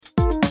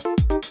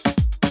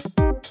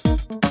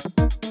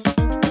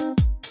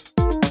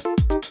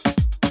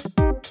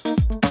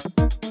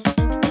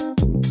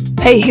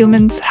Hey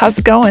humans, how's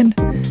it going?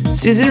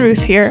 Susan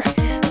Ruth here.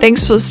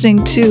 Thanks for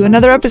listening to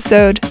another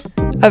episode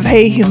of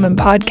Hey Human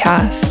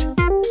Podcast.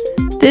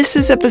 This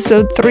is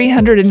episode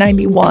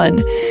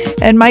 391,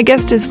 and my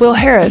guest is Will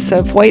Harris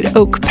of White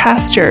Oak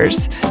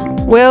Pastures.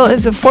 Will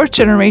is a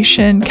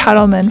fourth-generation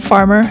cattleman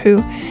farmer who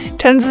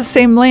tends the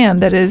same land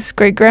that his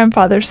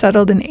great-grandfather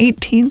settled in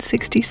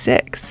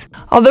 1866.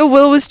 Although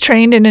Will was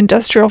trained in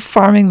industrial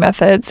farming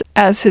methods,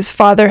 as his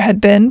father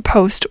had been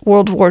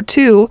post-World War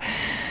II,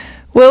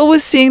 Will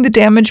was seeing the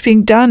damage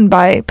being done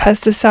by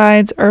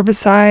pesticides,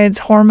 herbicides,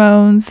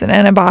 hormones, and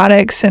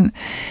antibiotics, and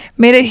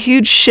made a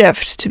huge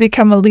shift to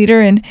become a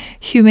leader in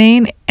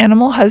humane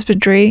animal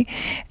husbandry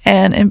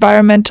and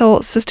environmental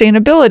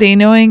sustainability,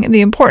 knowing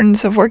the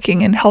importance of working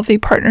in healthy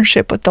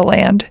partnership with the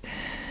land.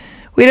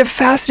 We had a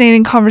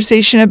fascinating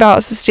conversation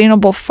about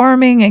sustainable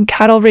farming and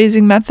cattle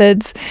raising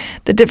methods,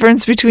 the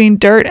difference between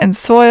dirt and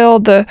soil,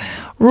 the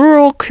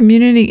rural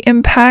community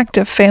impact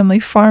of family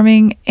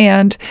farming,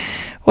 and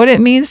what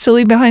it means to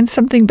leave behind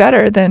something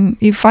better than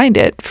you find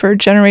it for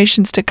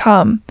generations to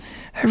come.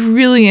 I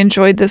really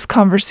enjoyed this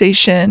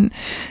conversation.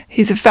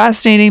 He's a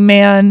fascinating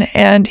man,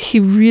 and he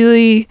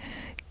really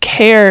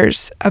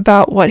cares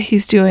about what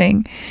he's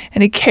doing,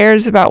 and he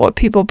cares about what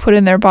people put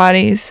in their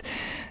bodies,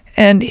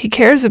 and he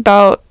cares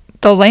about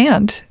the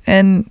land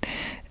and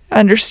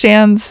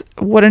understands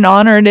what an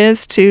honor it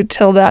is to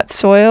till that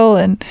soil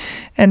and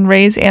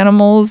raise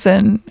animals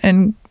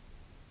and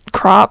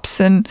crops,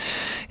 and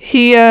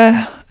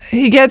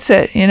he gets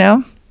it, you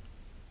know.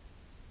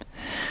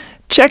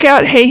 Check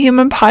out Hey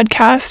Human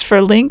Podcast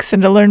for links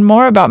and to learn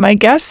more about my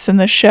guests and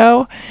the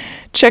show.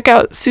 Check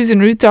out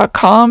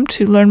SusanRuth.com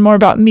to learn more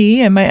about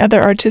me and my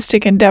other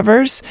artistic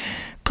endeavors.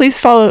 Please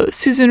follow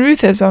Susan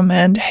Ruthism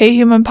and Hey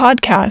Human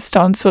Podcast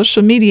on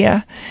social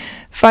media.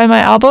 Find my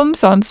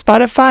albums on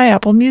Spotify,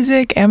 Apple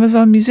Music,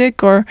 Amazon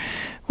Music, or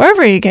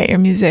wherever you get your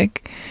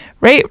music.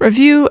 Rate,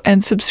 review,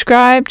 and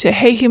subscribe to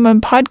Hey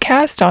Human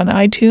Podcast on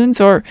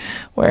iTunes or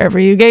wherever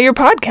you get your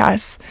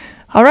podcasts.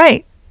 All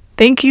right.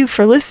 Thank you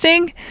for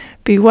listening.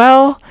 Be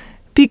well,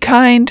 be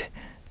kind,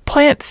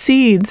 plant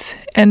seeds,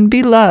 and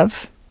be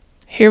love.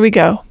 Here we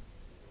go.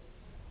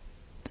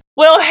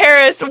 Will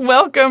Harris,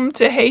 welcome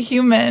to Hey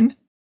Human.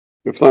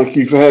 Thank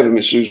you for having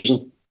me,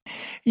 Susan.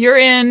 You're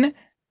in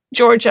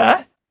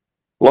Georgia.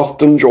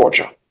 Lufton,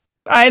 Georgia.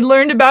 I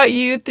learned about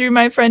you through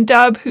my friend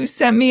Dub, who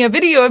sent me a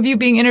video of you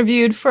being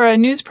interviewed for a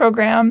news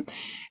program.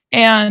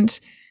 And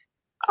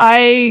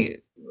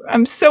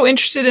I'm so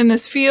interested in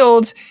this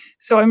field,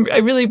 so I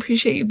really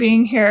appreciate you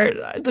being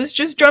here. Let's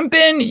just jump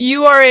in.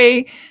 You are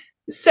a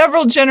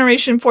fourth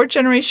generation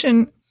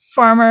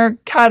farmer,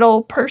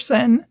 cattle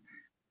person.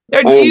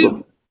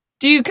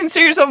 Do you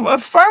consider yourself a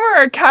farmer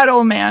or a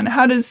cattle man?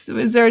 Is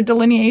there a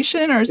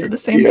delineation, or is it the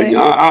same thing?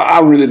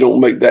 I really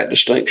don't make that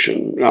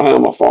distinction. I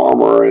am a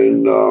farmer,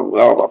 and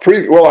I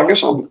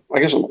guess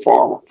I'm a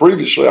farmer.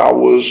 Previously, I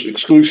was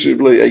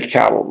exclusively a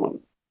cattleman.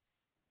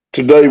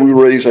 Today, we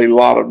raise a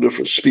lot of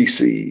different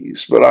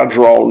species, but I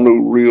draw no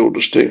real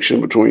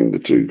distinction between the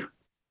two.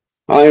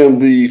 I am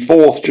the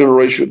fourth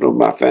generation of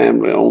my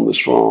family on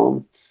this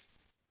farm.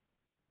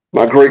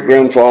 My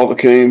great-grandfather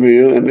came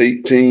here in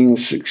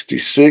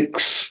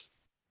 1866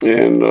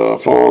 and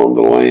farmed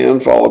the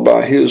land, followed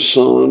by his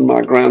son,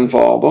 my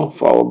grandfather,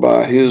 followed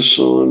by his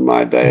son,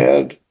 my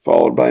dad,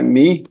 followed by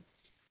me.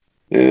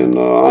 And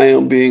I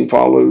am being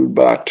followed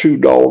by two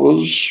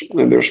daughters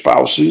and their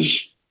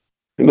spouses.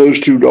 And those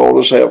two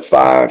daughters have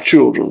 5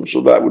 children, so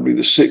that would be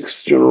the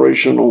 6th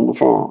generation on the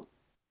farm.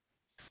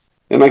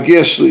 And I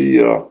guess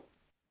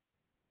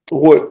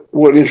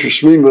what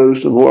interests me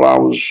most and what I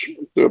was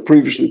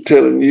previously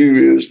telling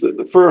you is that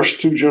the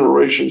first 2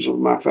 generations of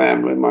my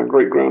family, my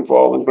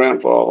great-grandfather and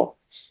grandfather,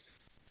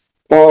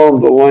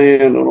 farmed the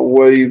land in a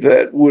way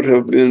that would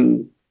have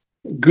been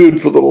good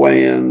for the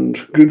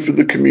land, good for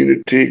the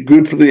community,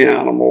 good for the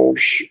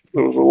animals.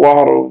 There was a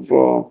lot of,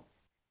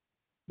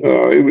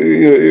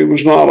 it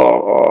was not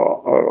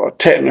a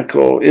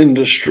technical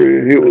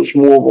industry. It was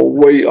more of a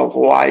way of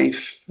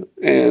life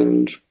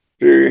and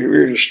very,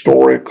 very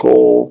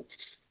historical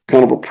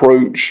kind of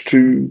approach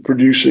to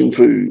producing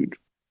food.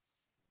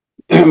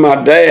 My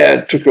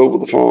dad took over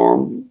the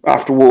farm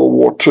after World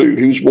War II.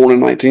 He was born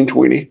in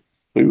 1920.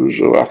 He was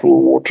after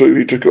World War II.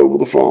 He took over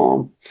the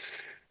farm,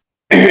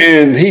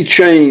 and he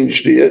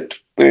changed it.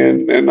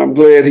 And I'm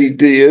glad he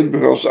did,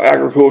 because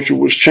agriculture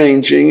was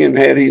changing. And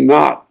had he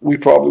not, we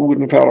probably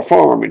wouldn't have had a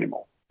farm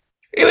anymore.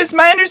 It was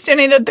my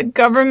understanding that the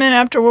government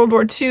after World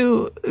War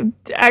II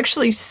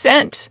actually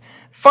sent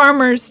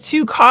farmers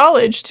to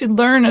college to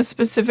learn a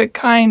specific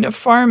kind of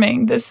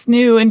farming, this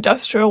new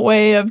industrial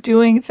way of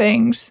doing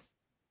things.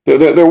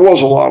 There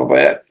was a lot of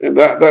that, and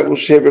that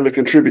was heavily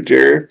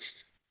contributory.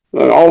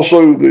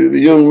 Also, the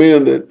young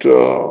men that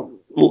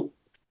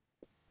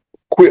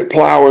quit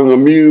plowing a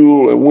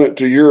mule and went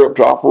to Europe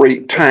to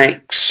operate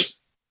tanks,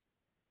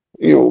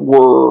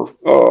 were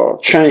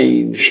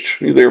changed.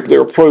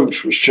 Their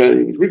approach was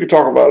changed. We could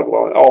talk about it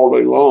all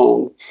day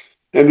long.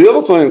 And the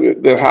other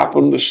thing that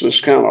happened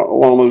is kind of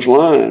along those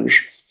lines.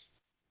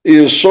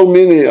 is so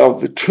many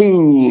of the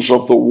tools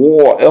of the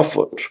war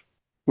effort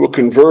were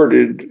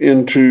converted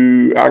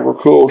into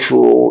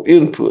agricultural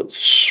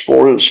inputs.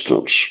 For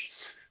instance,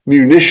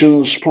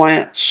 munitions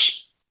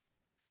plants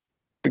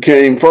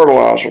became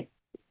fertilizer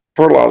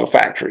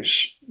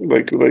factories.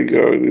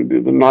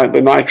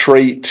 The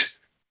nitrate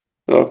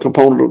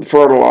component of the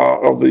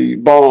fertilizer of the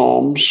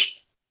bombs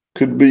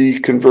could be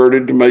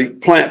converted to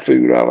make plant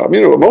food out of.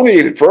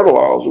 Ammoniated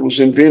fertilizer was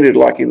invented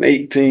like in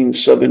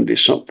 1870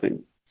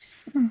 something,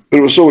 but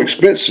it was so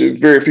expensive,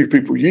 very few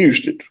people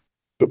used it.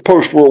 But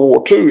post-World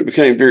War II, it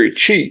became very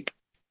cheap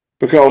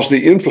because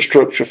the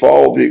infrastructure for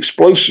all the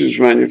explosives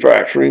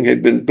manufacturing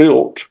had been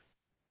built.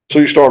 So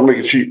you started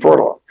making cheap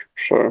fertilizer.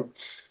 So,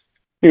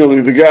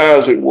 the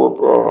guys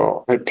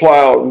that had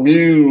plowed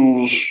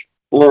mules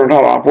learned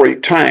how to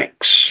operate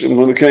tanks. And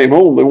when they came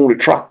home, they wanted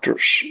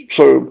tractors.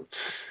 So,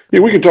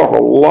 we can talk a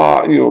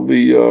lot.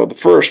 The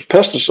first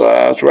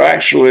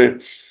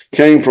pesticides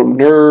came from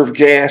nerve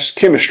gas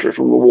chemistry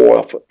from the war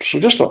effort. So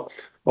just a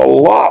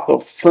lot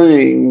of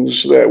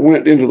things that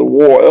went into the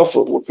war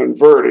effort were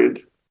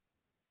converted.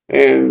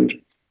 And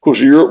of course,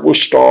 Europe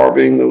was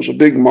starving. There was a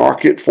big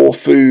market for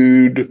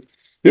food.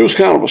 It was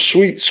kind of a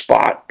sweet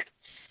spot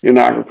in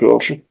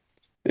agriculture,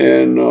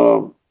 and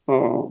a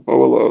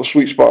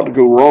sweet spot to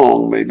go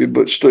wrong maybe,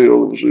 but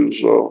still it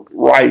was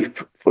ripe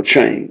for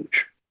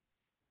change.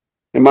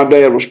 And my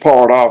dad was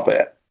part of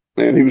that,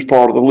 and he was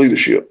part of the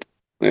leadership.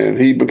 And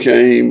he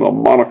became a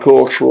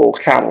monocultural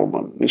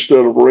cattleman. Instead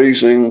of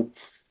raising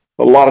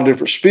a lot of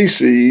different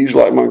species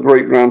like my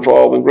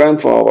great-grandfather and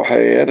grandfather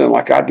had, and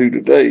like I do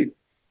today,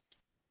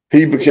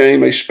 he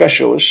became a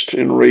specialist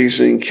in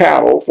raising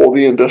cattle for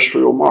the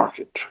industrial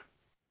market.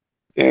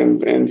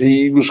 And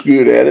he was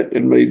good at it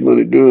and made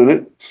money doing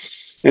it,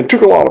 and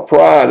took a lot of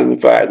pride in the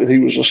fact that he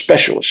was a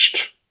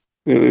specialist.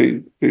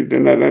 I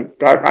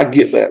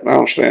get that, and I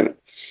understand it.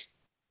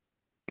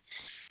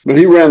 But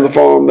he ran the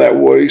farm that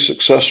way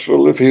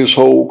successfully for his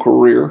whole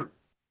career.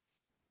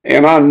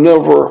 And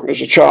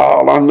as a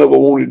child, I never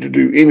wanted to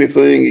do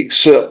anything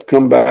except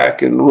come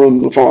back and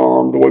run the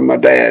farm the way my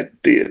dad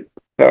did.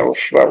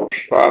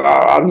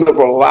 I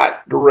never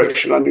lacked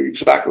direction. I knew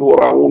exactly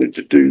what I wanted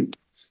to do,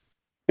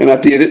 and I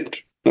did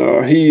it.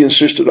 He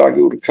insisted I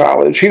go to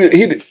college.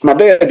 My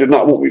dad did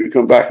not want me to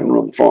come back and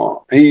run the farm.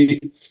 He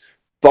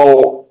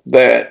thought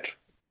that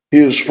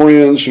his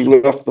friends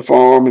who left the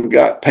farm and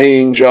got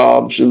paying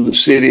jobs in the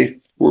city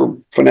were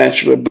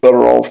financially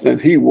better off than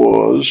he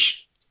was.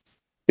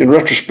 In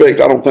retrospect,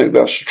 I don't think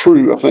that's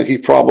true. I think he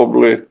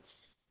probably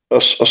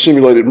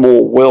assimilated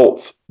more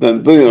wealth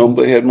than them.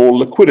 They had more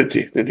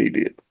liquidity than he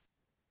did.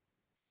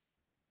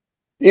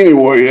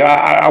 Anyway,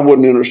 I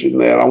wasn't interested in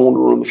that. I wanted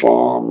to run the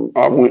farm.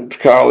 I went to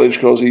college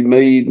because he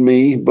made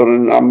me, but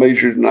I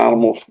majored in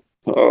animal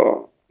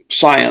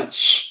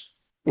science,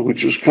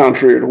 which is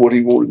contrary to what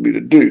he wanted me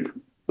to do.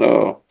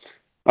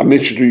 I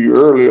mentioned to you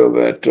earlier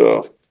that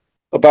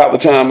about the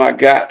time I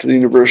got to the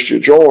University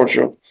of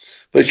Georgia,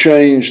 they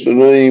changed the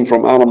name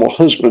from animal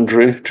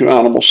husbandry to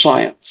animal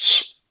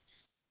science.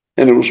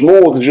 And it was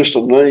more than just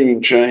a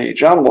name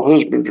change. Animal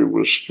husbandry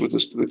was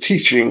the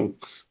teaching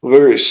a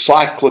very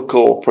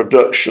cyclical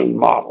production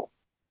model.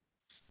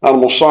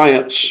 Animal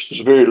science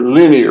is a very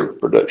linear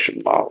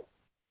production model.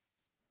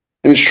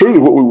 And it's truly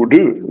what we were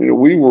doing.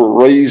 We were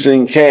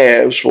raising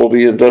calves for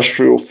the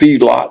industrial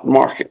feedlot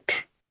market.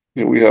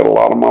 We had a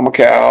lot of mama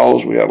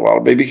cows. We had a lot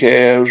of baby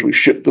calves. We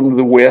shipped them to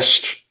the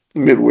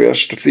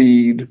Midwest to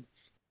feed.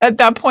 At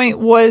that point,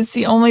 was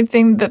the only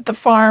thing that the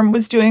farm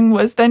was doing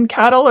was then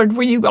cattle, or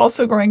were you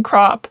also growing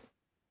crop?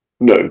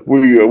 No,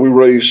 we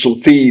raised some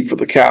feed for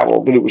the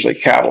cattle, but it was a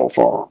cattle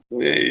farm.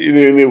 And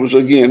it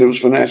was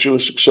financially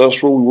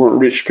successful. We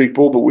weren't rich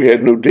people, but we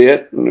had no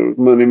debt, and there was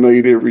money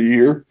made every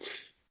year.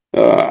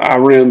 I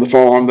ran the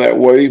farm that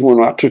way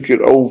when I took it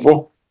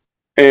over.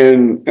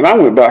 And I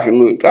went back and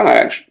looked.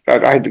 I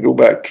had to go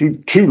back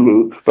to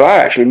look, but I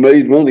actually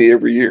made money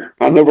every year.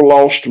 I never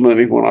lost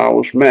money when I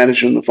was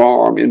managing the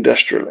farm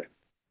industrially.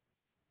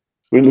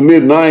 In the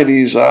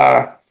mid-90s,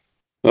 I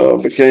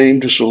became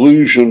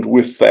disillusioned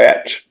with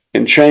that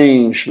and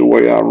changed the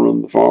way I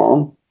run the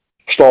farm,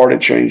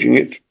 started changing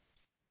it,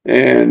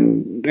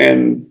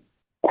 and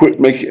quit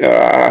making.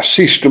 I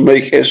ceased to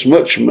make as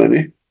much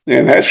money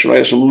and actually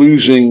had some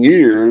losing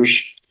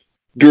years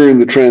during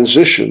the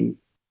transition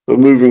of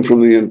moving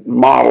from the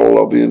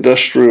model of the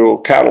industrial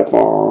cattle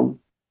farm,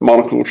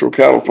 monocultural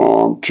cattle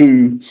farm,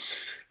 to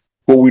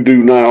what we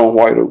do now,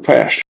 white oak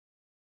pasture.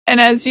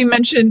 And as you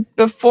mentioned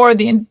before,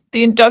 the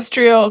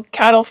industrial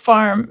cattle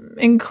farm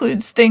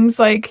includes things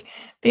like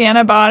the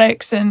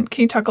antibiotics. And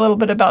can you talk a little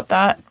bit about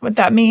that, what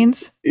that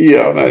means?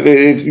 Yeah,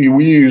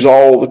 we use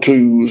all the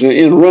tools.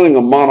 In running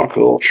a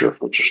monoculture,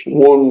 just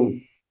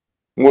one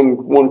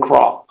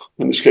crop,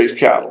 in this case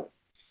cattle,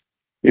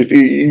 you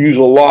use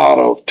a lot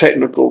of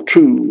technical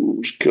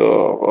tools,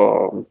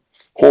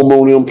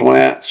 hormone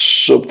implants,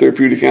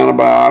 subtherapeutic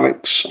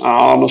antibiotics,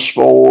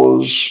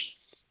 ionophores.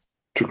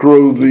 To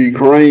grow the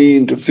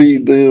grain, to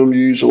feed them,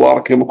 you use a lot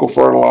of chemical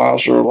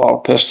fertilizer, a lot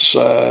of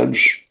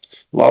pesticides,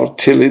 a lot of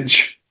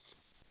tillage.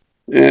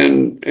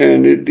 And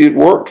it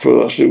worked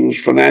for us. It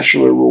was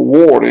financially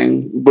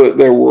rewarding, but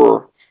there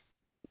were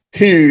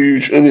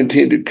huge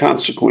unintended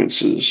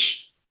consequences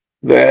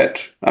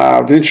that I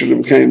eventually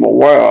became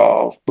aware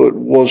of, but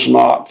was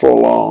not for a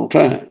long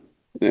time.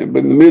 But in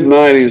the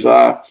mid-90s,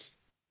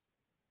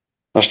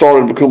 I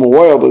started to become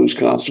aware of those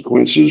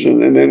consequences.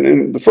 And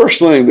then the first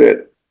thing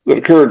that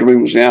occurred to me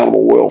was the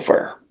animal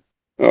welfare.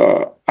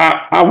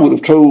 I would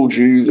have told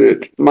you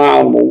that my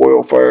animal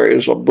welfare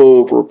is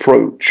above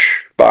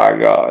reproach by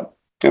God,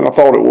 and I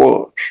thought it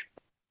was.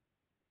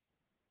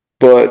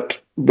 But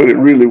it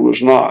really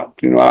was not.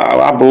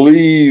 I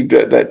believed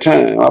at that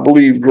time. I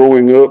believed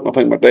growing up. I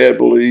think my dad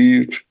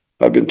believed.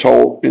 I've been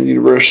taught in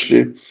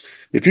university.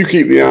 If you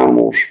keep the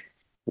animals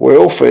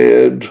well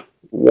fed,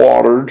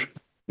 watered,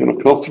 in a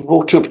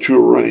comfortable temperature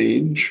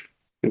range,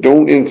 and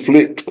don't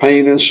inflict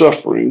pain and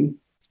suffering,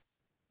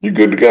 you're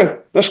good to go.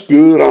 That's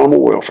good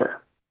animal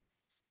welfare.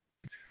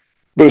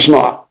 But it's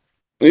not.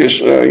 It's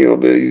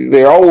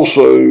they're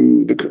also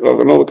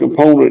another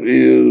component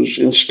is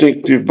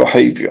instinctive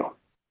behavior.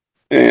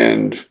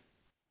 And,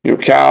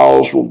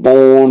 cows were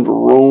born to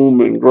roam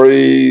and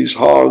graze.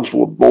 Hogs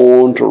were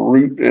born to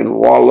root and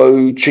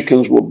wallow.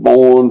 Chickens were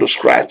born to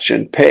scratch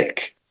and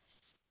peck.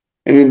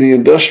 And in the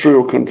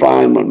industrial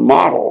confinement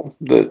model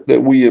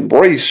that we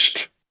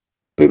embraced,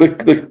 they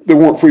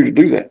weren't free to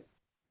do that.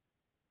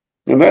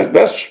 And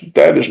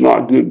that is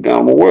not good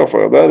animal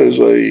welfare. That is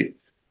a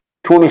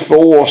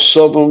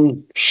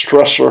 24/7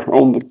 stressor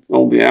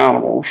on the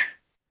animals.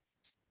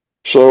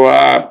 So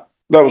I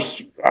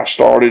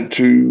started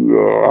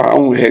to, I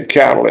only had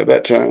cattle at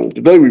that time.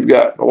 Today we've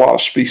got a lot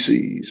of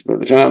species, but at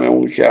the time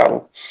only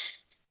cattle.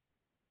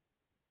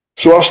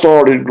 So I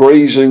started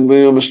grazing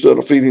them instead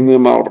of feeding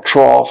them out of a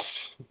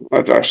trough.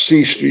 I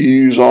ceased to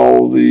use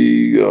all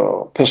the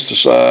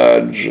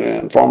pesticides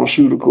and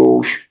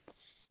pharmaceuticals,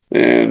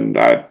 and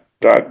I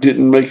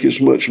didn't make as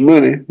much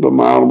money, but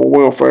my animal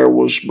welfare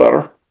was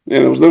better.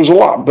 And there was a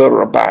lot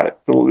better about it.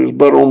 It was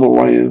better on the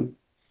land.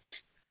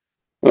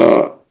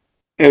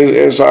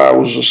 As I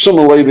was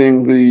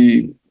assimilating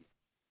the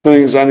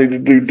things I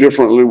needed to do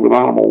differently with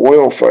animal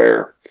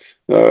welfare,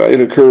 it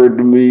occurred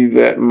to me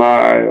that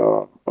my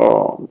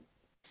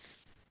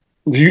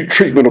the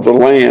treatment of the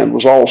land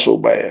was also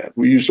bad.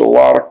 We used a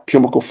lot of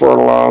chemical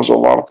fertilizer, a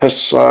lot of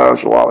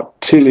pesticides, a lot of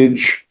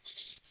tillage,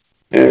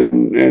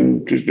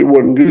 and just, it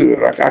wasn't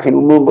good. I can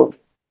remember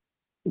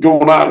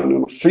going out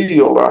in the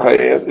field I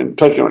had and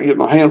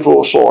getting a handful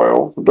of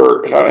soil,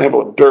 dirt. I had a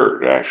handful of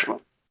dirt actually,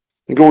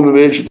 and going to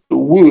the edge of the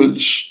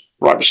woods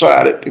right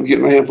beside it and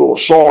getting a handful of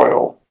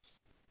soil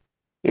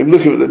and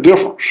looking at the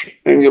difference.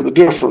 And the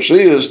difference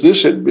is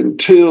this had been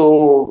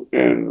tilled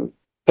and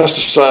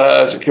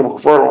pesticides and chemical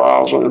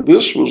fertilizer, and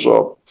this was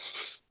a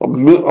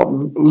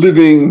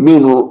living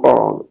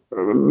mineral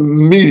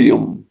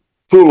medium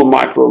full of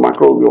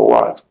microbial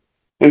life.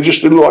 And it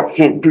just looked like it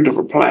came from two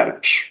different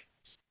planets,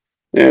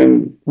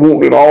 and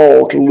wanted it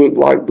all to look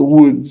like the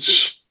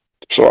woods.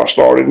 So I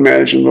started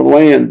managing the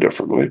land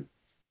differently.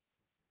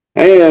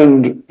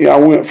 And I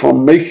went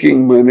from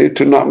making money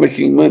to not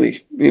making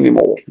money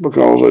anymore,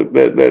 because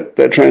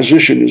that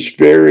transition is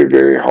very,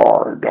 very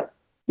hard.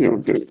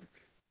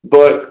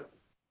 But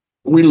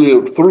we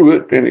lived through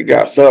it, and it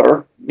got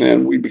better,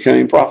 and we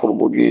became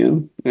profitable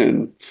again.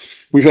 And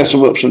we've had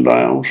some ups and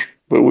downs,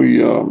 but it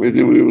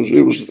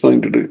was the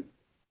thing to do.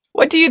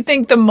 What do you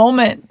think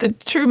the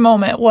true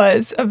moment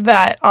was of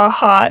that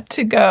aha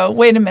to go,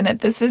 wait a minute,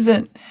 this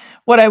isn't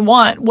what I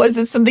want? Was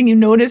it something you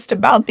noticed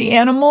about the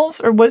animals,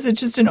 or was it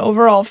just an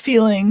overall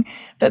feeling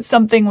that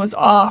something was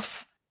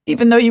off,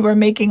 even though you were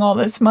making all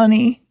this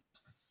money?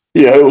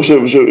 Yeah, it was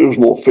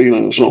more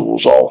feeling that something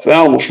was off. The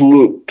animals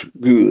looked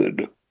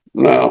good.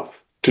 Now,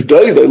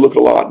 today they look a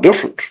lot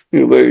different.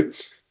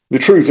 The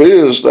truth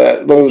is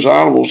that those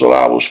animals that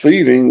I was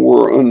feeding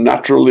were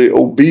unnaturally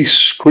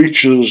obese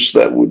creatures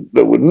that would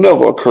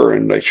never occur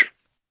in nature.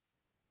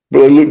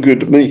 But they looked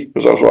good to me,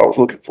 because that's what I was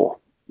looking for.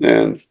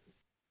 And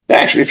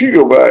actually, if you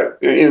go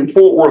back in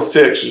Fort Worth,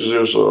 Texas,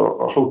 there's a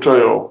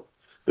hotel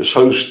that's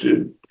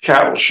hosted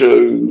cattle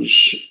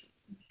shows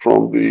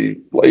from the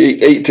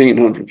late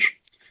 1800s.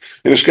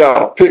 And it's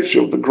got a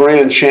picture of the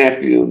grand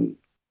champion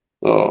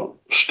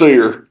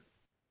steer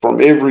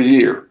from every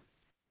year.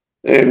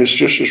 And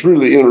it's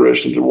really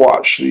interesting to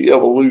watch the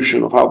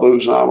evolution of how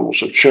those animals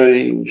have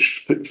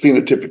changed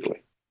phenotypically.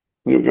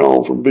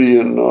 Gone from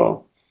being,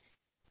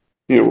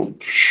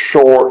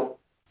 short,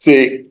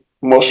 thick,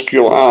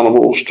 muscular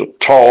animals to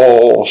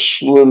tall,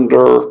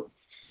 slender,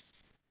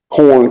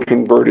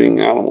 corn-converting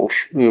animals.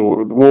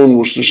 One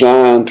was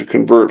designed to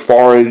convert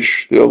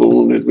forage. The other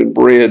one had been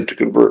bred to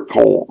convert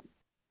corn.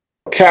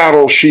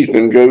 Cattle, sheep,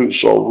 and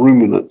goats are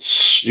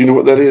ruminants. Do you know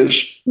what that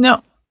is?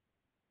 No.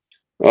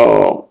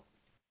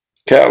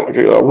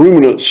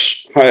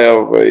 Ruminants they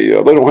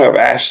don't have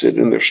acid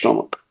in their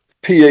stomach.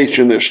 pH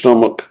in their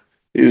stomach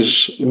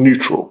is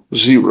neutral,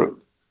 0.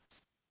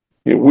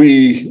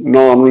 We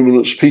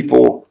non-ruminants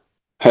people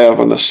have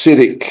an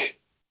acidic,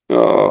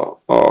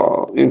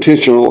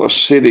 intentional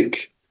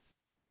acidic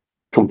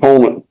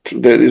component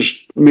that is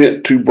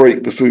meant to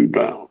break the food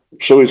down.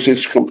 So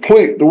it's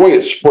complete. The way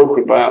it's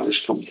broken down is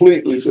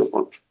completely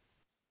different,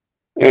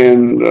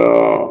 and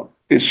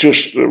it's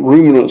just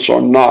ruminants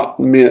are not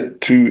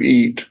meant to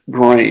eat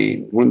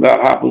grain. When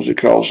that happens, it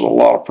causes a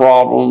lot of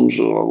problems,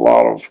 a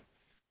lot of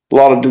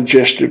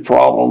digestive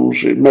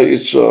problems. It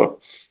makes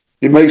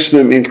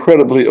them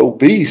incredibly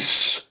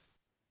obese.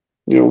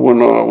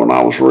 When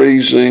I was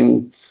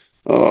raising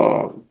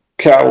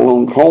cattle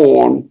on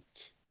corn,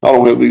 I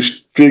don't have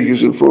these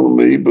figures in front of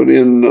me, but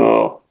in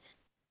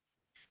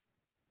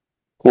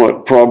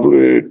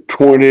probably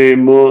 20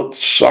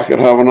 months, I could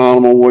have an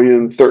animal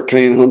weighing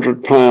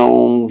 1,300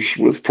 pounds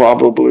with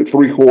probably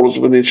 3/4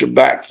 of an inch of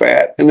back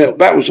fat. And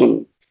that was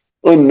an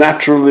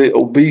unnaturally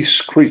obese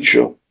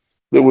creature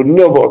that would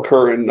never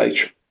occur in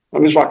nature. I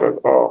mean, it's like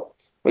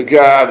a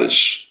guy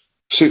that's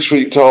 6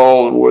 feet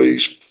tall and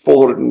weighs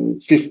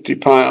 450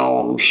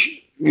 pounds.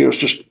 It's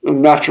just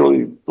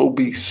naturally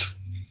obese.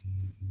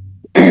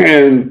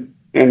 And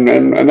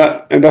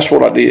that's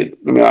what I did.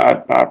 I mean,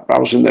 I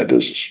was in that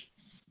business.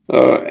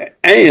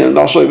 And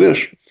I'll say this: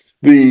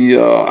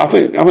 I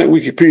think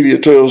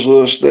Wikipedia tells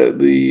us that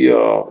the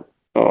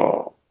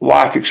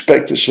life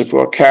expectancy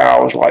for a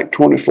cow is like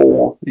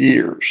 24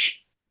 years,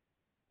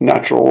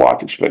 natural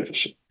life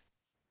expectancy.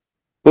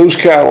 Those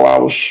cattle I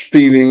was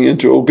feeding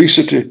into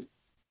obesity,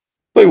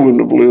 they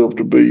wouldn't have lived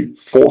to be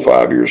 4 or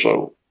 5 years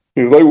old.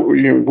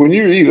 When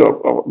you eat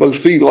those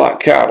feedlot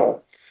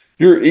cattle,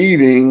 you're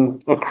eating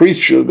a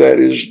creature that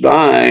is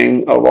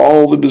dying of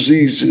all the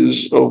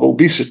diseases of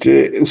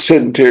obesity and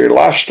sedentary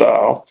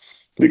lifestyle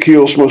that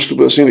kills most of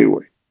us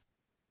anyway.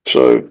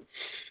 So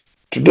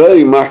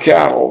today, my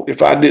cattle,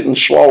 if I didn't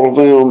slaughter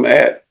them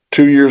at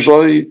 2 years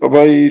of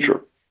age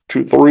or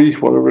 2, 3,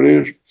 whatever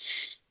it is,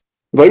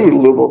 they would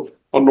live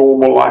a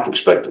normal life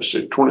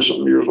expectancy,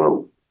 20-something years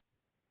old.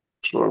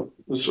 So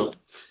there's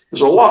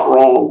a lot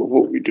wrong with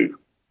what we do.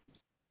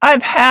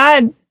 I've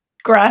had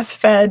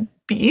grass-fed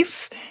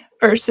beef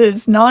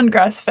versus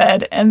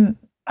non-grass-fed, and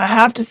I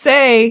have to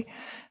say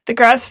the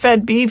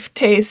grass-fed beef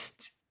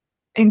tastes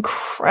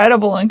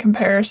incredible in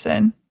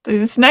comparison.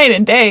 It's night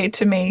and day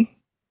to me.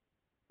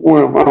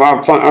 Well,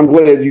 I'm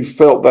glad you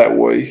felt that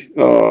way,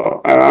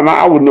 and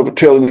I would never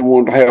tell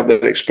anyone to have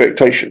that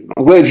expectation.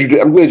 I'm glad you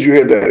did. I'm glad you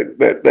had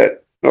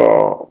that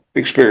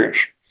experience.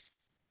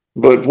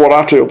 But what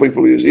I tell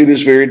people is it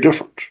is very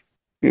different.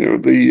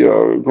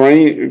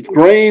 The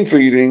grain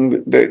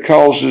feeding that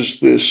causes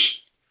this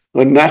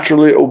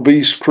unnaturally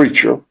obese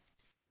creature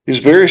is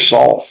very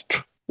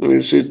soft. I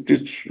mean,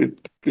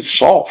 it's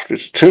soft.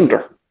 It's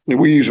tender.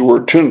 We use the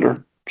word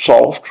tender,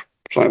 soft,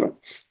 same.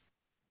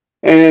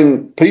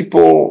 And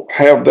people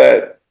have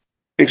that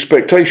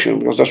expectation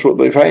because that's what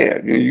they've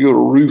had. You go to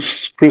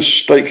Ruth's Chris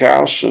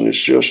Steakhouse and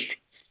it's just,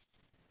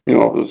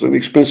 it's an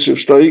expensive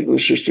steak and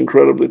it's just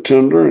incredibly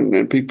tender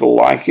and people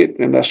like it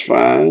and that's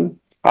fine.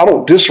 I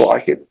don't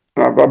dislike it.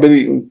 I've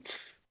eaten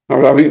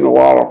a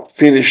lot of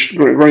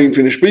grain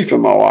finished beef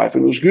in my life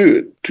and it was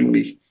good to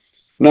me.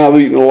 Now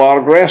I've eaten a lot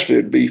of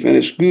grass-fed beef and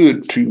it's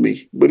good to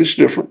me, but it's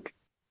different.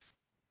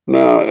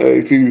 Now,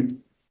 if you're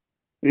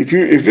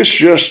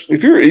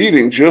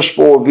eating just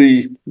for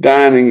the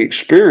dining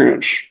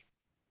experience,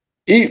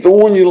 eat the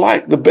one you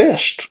like the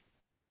best.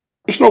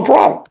 It's no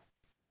problem.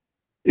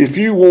 If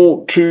you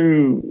want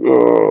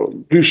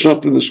to do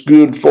something that's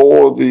good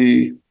for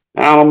the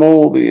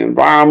animal, the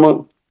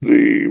environment,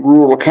 the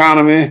rural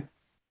economy,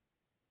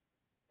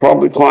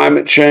 probably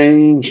climate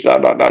change,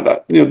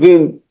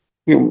 then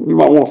you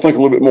might want to think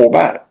a little bit more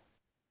about it.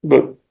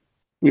 But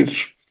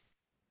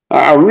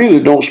I really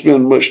don't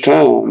spend much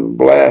time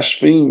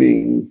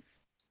blaspheming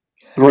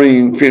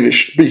grain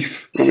finished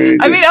beef. I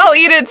mean, I'll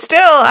eat it still.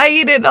 I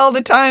eat it all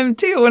the time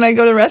too. When I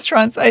go to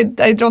restaurants, I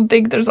don't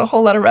think there's a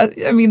whole lot of,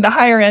 the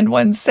higher end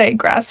ones say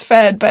grass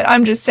fed, but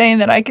I'm just saying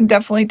that I can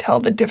definitely tell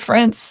the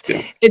difference.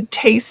 Yeah. It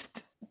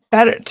tastes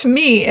better to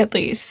me, at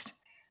least.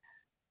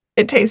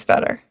 It tastes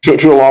better.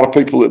 To a lot of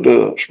people it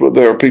does, but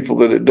there are people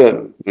that it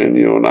doesn't. And,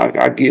 and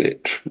I get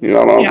it.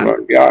 I'll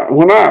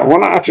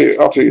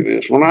tell you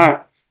this, when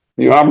I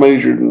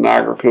majored in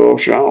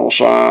agricultural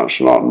science,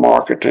 not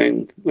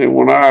marketing. And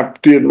when I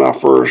did my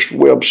first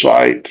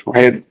website, I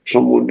had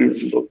someone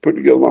put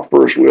together my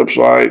first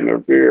website in the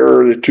very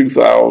early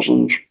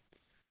 2000s.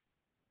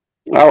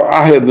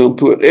 I had them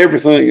put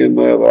everything in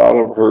there that I'd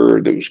ever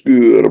heard that was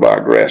good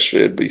about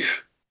grass-fed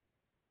beef.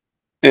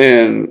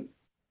 And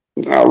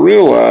I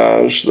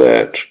realized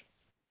that,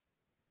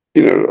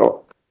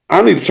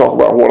 I need to talk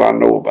about what I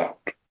know about.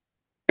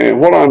 And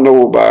what I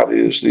know about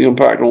is the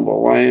impact on the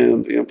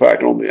land, the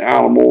impact on the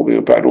animal, the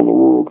impact on the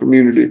rural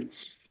community.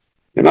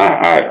 And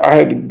I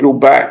had to go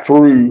back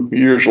through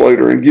years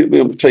later and get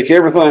them to take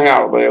everything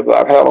out of there that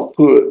I've had them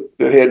put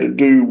that had to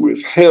do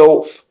with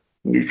health,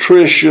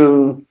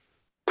 nutrition,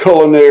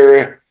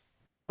 culinary.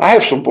 I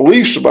have some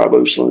beliefs about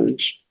those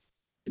things,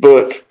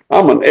 but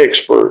I'm an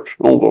expert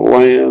on the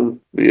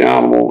land, the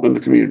animal, and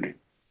the community.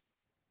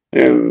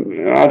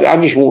 And I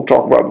just want to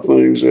talk about the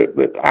things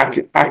that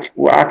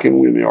I can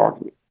win the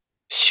argument.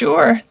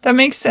 Sure, that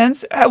makes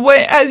sense.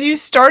 As you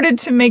started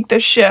to make the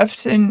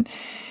shift, and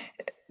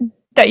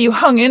that you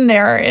hung in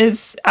there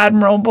is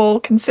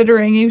admirable,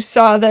 considering you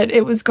saw that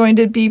it was going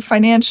to be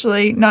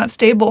financially not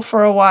stable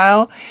for a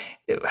while.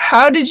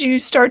 How did you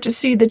start to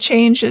see the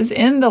changes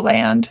in the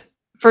land,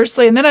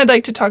 firstly? And then I'd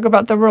like to talk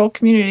about the rural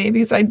community,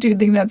 because I do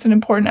think that's an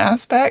important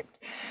aspect.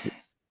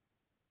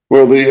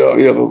 Well,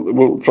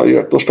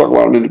 let's talk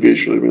about them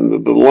individually. I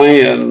mean, the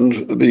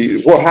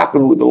land, what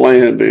happened with the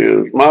land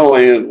is my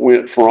land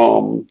went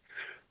from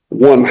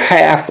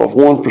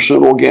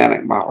 0.5%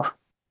 organic matter,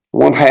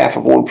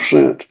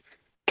 0.5%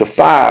 to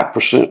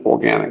 5%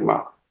 organic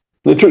matter.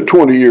 It took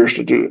 20 years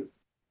to do it,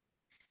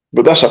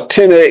 but that's a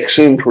 10x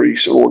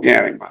increase in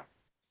organic matter.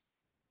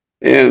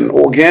 And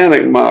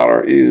organic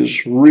matter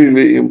is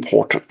really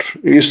important.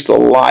 It's the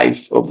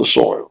life of the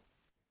soil.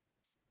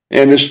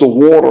 And it's the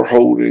water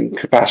holding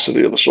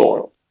capacity of the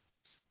soil.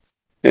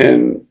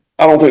 And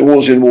I don't think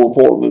one's any more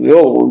important than the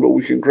other one, but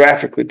we can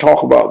graphically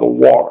talk about the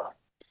water.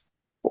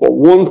 Well,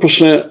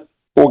 1%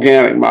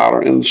 organic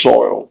matter in the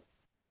soil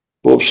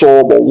will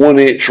absorb a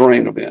 1-inch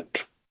rain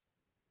event.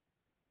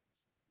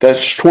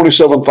 That's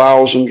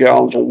 27,000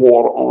 gallons of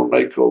water on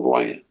an acre of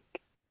land.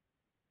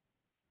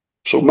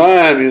 So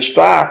mine is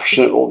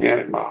 5%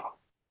 organic matter.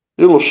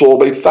 It'll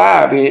absorb a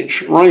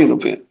 5-inch rain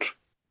event.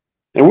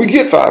 And we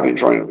get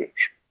 5-inch rain events.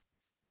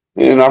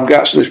 And I've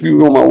got, if you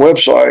go on my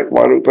website,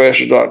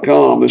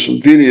 whiteoakpastures.com, there's some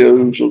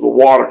videos of the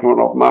water coming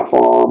off my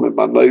farm and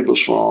my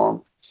neighbor's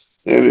farm.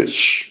 And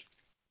it's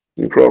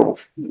incredible.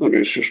 I mean,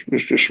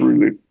 it's just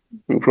really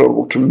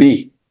incredible to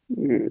me.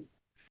 We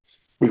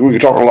could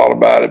talk a lot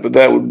about it, but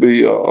that would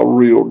be a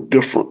real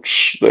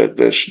difference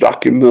that's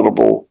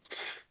documentable.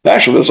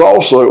 Actually, there's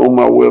also on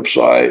my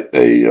website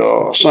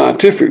a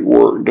scientific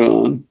work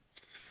done.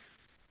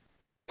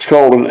 It's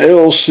called an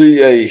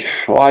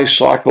LCA, Life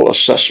Cycle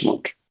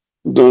Assessment,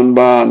 done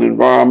by an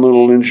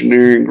environmental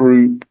engineering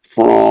group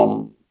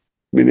from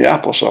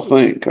Minneapolis, I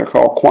think,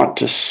 called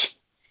Qantas.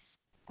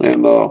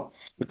 And a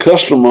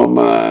customer of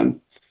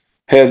mine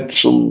had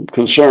some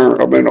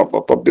concern, a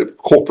bit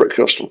corporate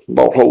customer,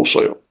 bought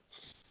wholesale,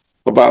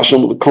 about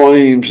some of the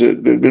claims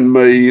that had been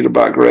made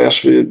about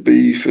grass-fed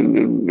beef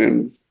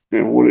and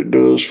what it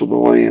does for the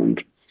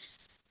land.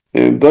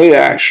 And they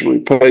actually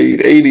paid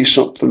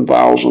 $80-something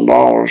thousand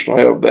to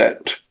have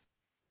that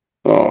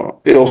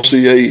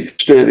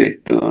LCA study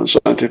done,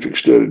 scientific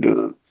study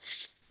done.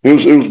 It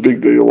was a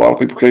big deal. A lot of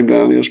people came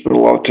down there, spent a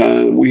lot of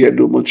time. We had to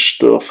do a bunch of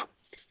stuff.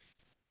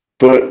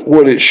 But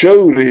what it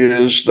showed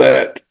is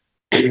that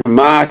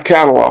my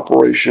cattle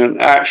operation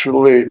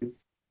actually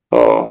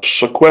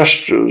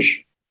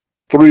sequesters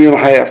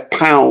 3.5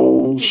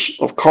 pounds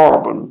of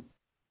carbon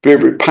for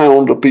every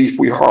pound of beef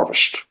we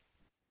harvest.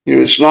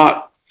 It's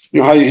not,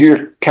 how you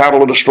hear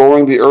cattle are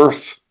destroying the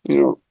earth,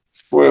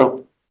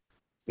 well,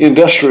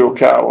 industrial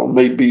cattle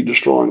may be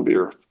destroying the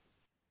earth.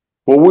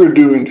 What we're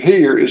doing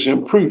here is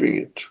improving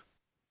it.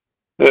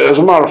 As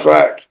a matter of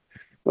fact,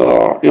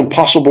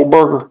 Impossible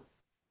Burger.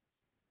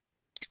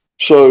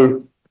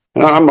 So,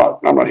 and I'm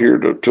not here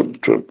to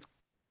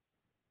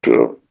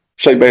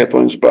say bad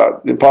things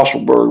about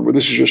Impossible Burger, but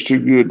this is just too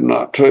good to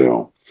not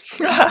tell.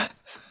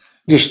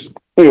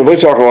 They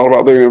talk a lot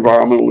about their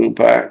environmental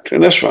impact,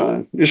 and that's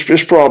fine.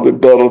 It's probably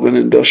better than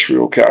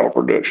industrial cattle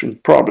production.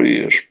 Probably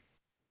is.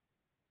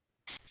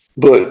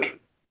 But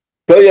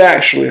they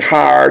actually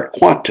hired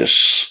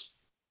Qantas,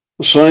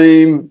 the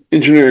same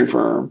engineering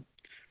firm,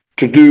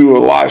 to do a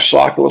life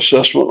cycle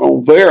assessment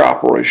on their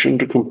operation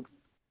to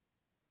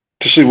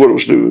see what it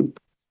was doing.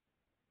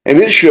 And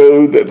it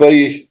showed that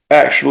they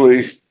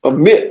actually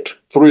emit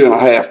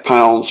 3.5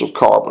 pounds of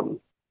carbon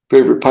for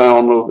every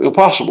pound of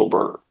Impossible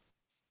Burger.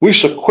 We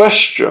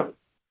sequester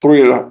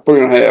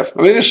 3.5.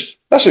 I mean,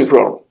 that's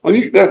incredible.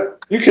 You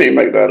can't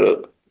make that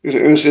up.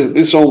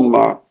 It's on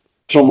my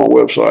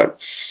website.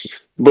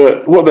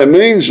 But what that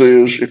means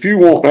is, if you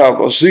want to have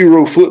a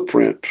zero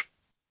footprint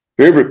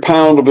for every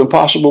pound of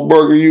Impossible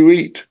Burger you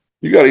eat,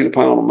 you got to eat a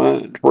pound of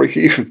mine to break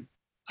even.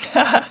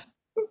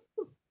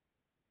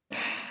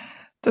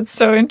 That's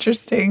so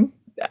interesting.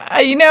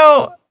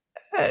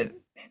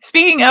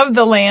 Speaking of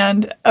the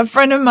land, a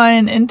friend of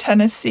mine in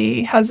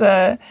Tennessee has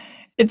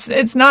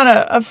it's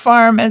not a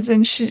farm, as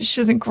in she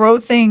doesn't grow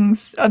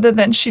things other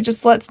than she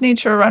just lets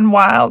nature run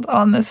wild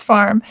on this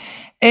farm.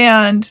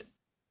 And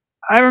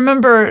I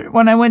remember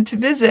when I went to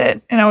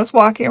visit and I was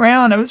walking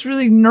around, I was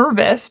really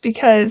nervous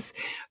because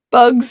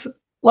bugs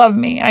love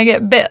me. I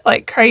get bit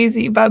like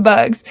crazy by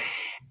bugs.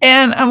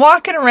 And I'm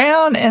walking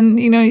around and,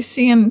 you're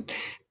seeing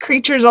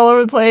creatures all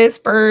over the place,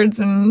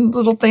 birds and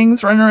little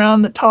things running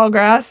around the tall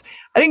grass.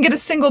 I didn't get a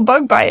single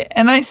bug bite.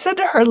 And I said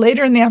to her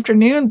later in the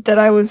afternoon that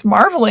I was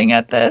marveling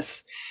at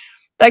this.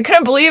 I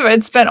couldn't believe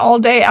I'd spent all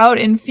day out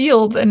in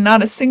fields and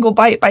not a single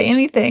bite by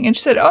anything. And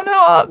she said, oh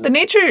no,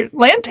 the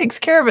land takes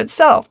care of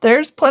itself.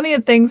 There's plenty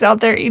of things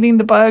out there eating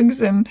the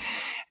bugs, and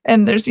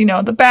there's,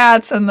 the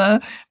bats and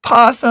the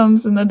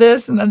possums and the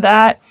this and the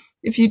that.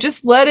 If you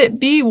just let it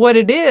be what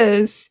it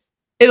is,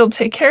 it'll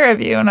take care of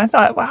you. And I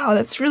thought, wow,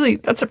 that's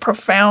a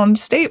profound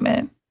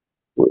statement.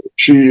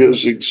 She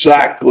is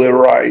exactly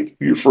right.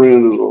 Your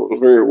friend is a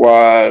very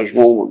wise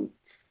woman.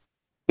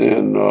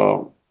 And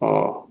one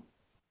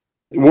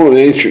of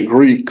the ancient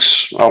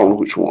Greeks, I don't know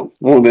which one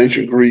of the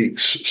ancient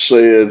Greeks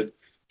said,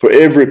 for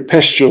every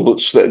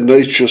pestilence that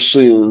nature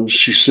sends,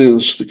 she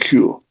sends the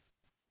cure.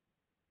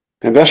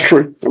 And that's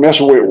true. I mean, that's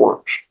the way it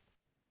works.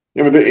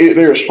 I mean,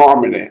 there's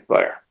harmony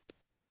there.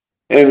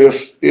 And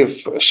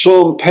if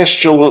some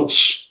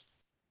pestilence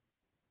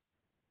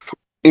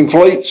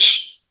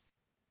inflates,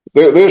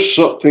 there's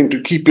something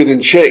to keep it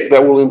in check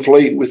that will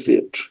inflate with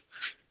it.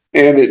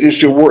 And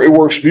it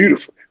works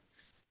beautifully.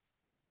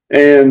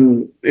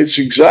 And it's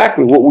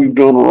exactly what we've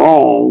done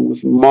wrong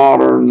with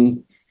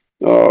modern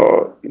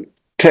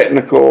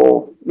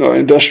technical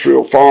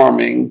industrial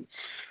farming.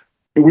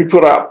 We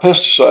put out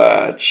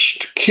pesticides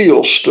to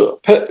kill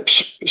stuff.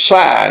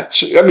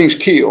 Pesticides, that means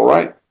kill,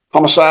 right?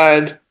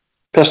 Homicide,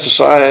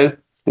 pesticide,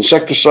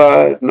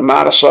 insecticide,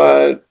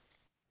 nematicide,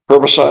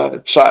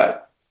 herbicide, side.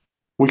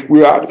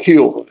 We're out to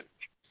kill things.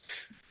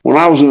 When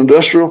I was an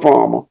industrial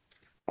farmer,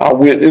 I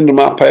went into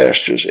my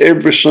pastures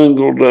every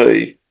single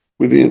day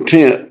with the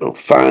intent of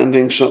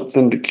finding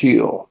something to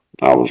kill.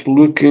 I was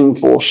looking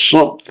for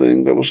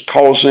something that was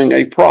causing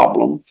a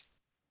problem,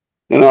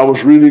 and I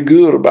was really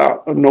good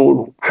about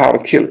knowing how to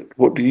kill it,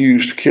 what to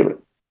use to kill it.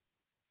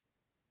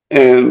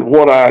 And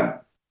what I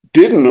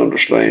didn't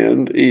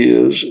understand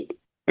is,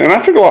 and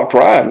I took a lot of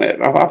pride in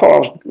that. I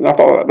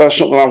thought that's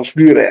something I was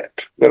good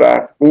at, that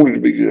I wanted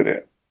to be good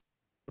at.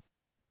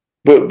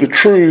 But the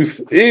truth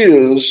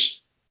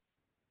is,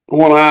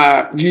 when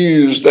I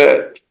used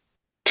that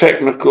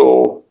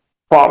technical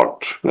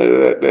product,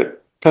 that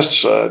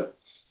pesticide,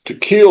 to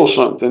kill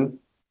something,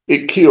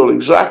 it killed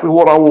exactly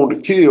what I wanted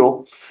to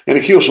kill, and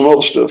it killed some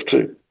other stuff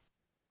too.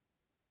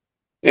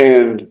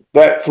 And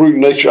that threw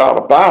nature out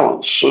of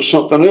balance, so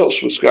something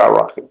else would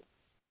skyrocket.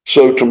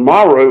 So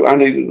tomorrow I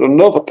needed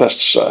another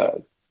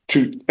pesticide,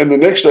 and the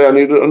next day I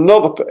needed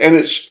another, and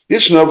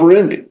it's never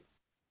ending.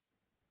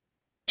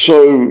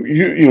 So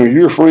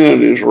your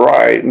friend is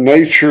right.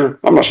 Nature,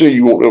 I'm not saying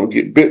you won't ever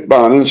get bit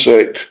by an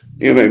insect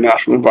in a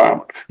natural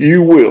environment.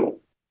 You will.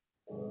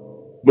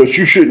 But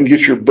you shouldn't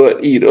get your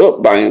butt eat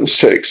up by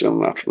insects in a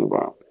natural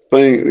environment.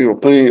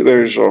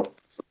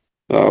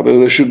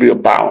 There should be a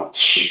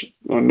balance,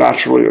 a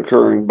naturally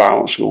occurring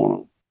balance going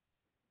on.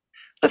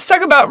 Let's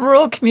talk about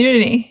rural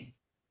community.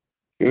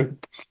 Yeah.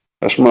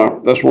 That's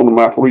one of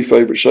my 3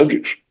 favorite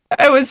subjects.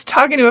 I was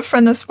talking to a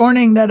friend this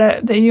morning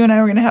that you and I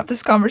were going to have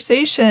this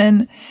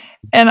conversation,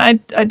 and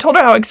I told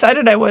her how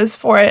excited I was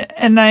for it,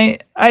 and I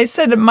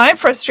said that my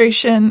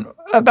frustration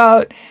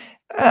about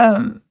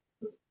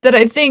that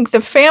I think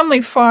the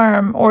family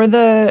farm or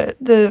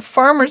the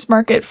farmers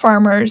market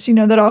farmers,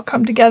 that all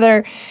come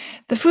together,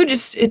 the food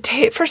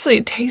firstly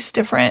it tastes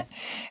different.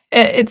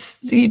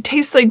 You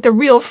taste like the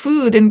real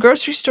food. In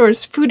grocery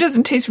stores, food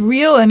doesn't taste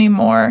real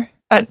anymore.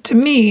 To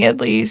me, at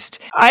least,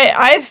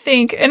 I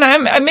think, and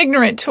I'm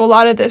ignorant to a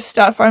lot of this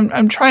stuff.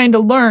 I'm trying to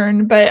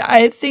learn, but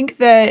I think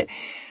that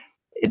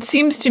it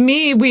seems to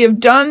me we have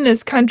done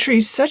this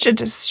country such a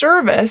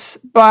disservice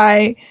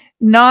by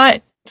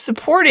not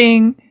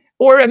supporting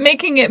or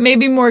making it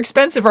maybe more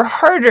expensive or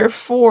harder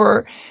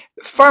for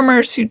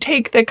farmers who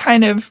take the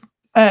kind of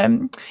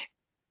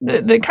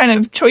the kind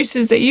of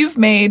choices that you've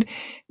made.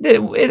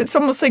 That it's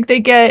almost like they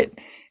get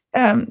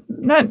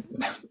not.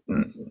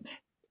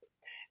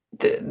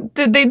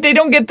 They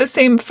don't get the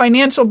same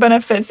financial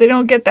benefits. They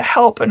don't get the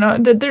help, and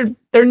that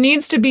there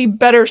needs to be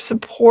better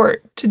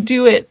support to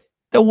do it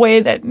the way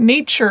that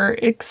nature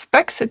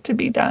expects it to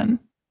be done.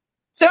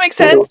 Does that make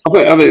sense?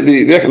 I think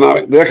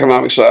the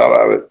economic side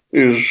of it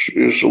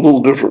is a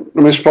little different. I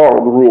mean, it's part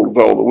of the rural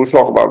development. We'll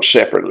talk about them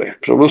separately.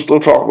 So let's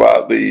talk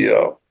about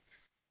the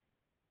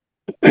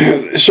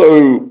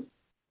so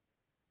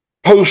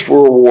post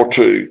World War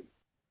II.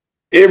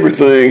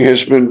 Everything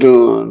has been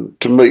done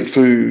to make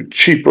food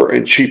cheaper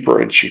and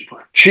cheaper and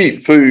cheaper.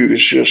 Cheap food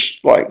is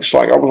just almost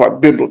like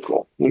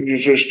biblical.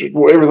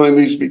 Everything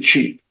needs to be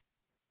cheap.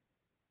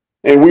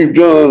 And we've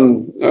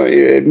done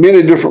at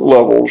many different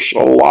levels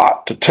a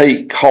lot to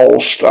take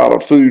cost out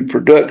of food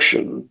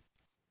production.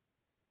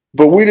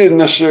 But we didn't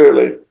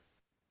necessarily,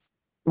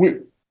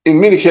 in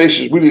many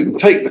cases, we didn't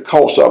take the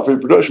cost out of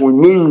food production. We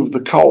moved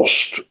the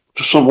cost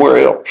to somewhere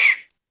else.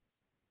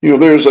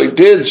 There's a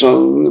dead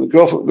zone in the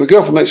Gulf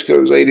of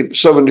Mexico is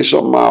 70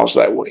 something miles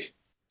that way.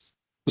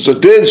 There's a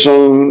dead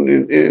zone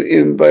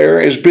in there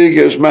as big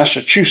as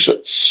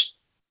Massachusetts.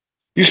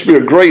 Used to be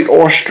a great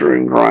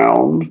oystering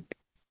ground,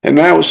 and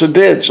now it's a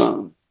dead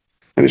zone.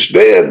 And it's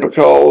dead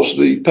because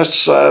the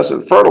pesticides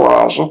and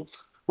fertilizer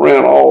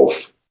ran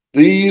off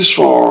these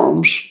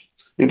farms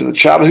into the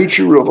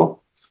Chattahoochee River,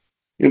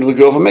 into the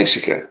Gulf of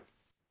Mexico,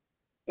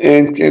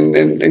 and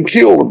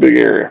killed a big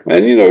area.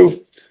 And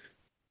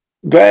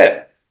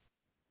that,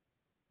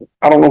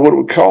 I don't know what it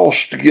would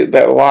cost to get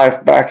that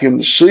life back in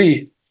the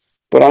sea,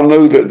 but I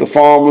know that the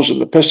farmers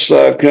and the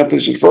pesticide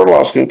companies and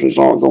fertilizer companies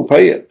aren't going to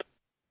pay it.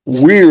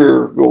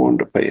 We're going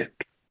to pay it.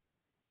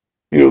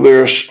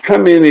 There's how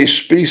many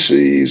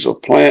species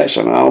of plants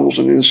and animals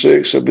and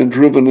insects have been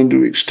driven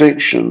into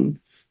extinction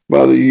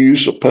by the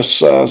use of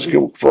pesticides and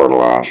chemical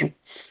fertilizer.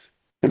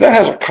 And that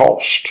has a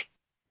cost.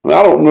 And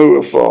I don't know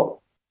if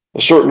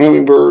a certain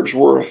hummingbird's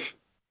worth,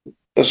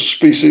 as a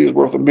species,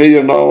 worth $1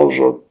 million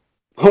or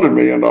 $100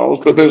 million,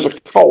 but there's a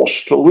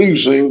cost to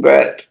losing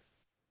that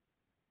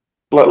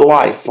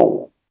life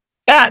form.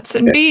 Bats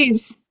and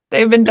bees,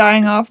 they've been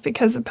dying off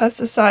because of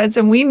pesticides,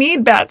 and we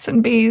need bats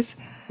and bees.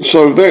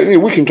 So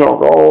we can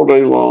talk all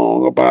day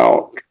long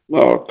about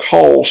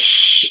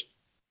costs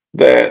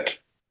that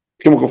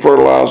chemical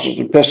fertilizers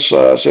and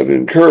pesticides have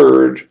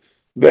incurred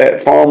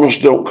that farmers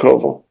don't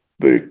cover.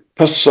 The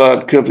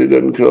pesticide company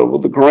doesn't cover.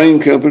 The grain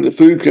company, the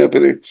food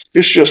company,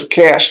 it's just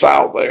cast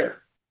out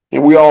there,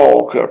 and we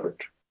all cover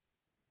it.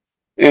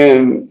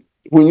 And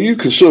when you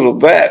consider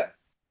that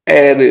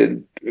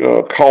added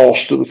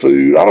cost to the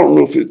food, I don't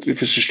know if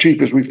it's as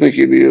cheap as we think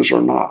it is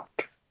or not.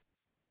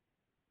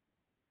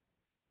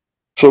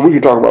 So we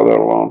could talk about that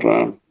a long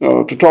time.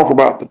 To talk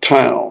about the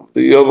town,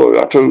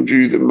 I told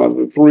you that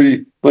the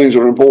three things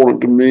that are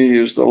important to me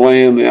is the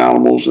land, the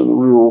animals, and the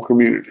rural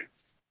community.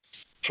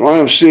 So I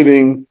am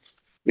sitting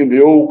in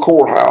the old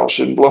courthouse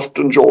in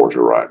Bluffton,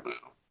 Georgia right now.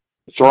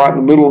 It's right in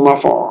the middle of my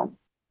farm.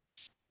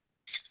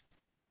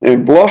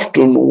 And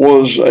Bluffton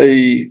was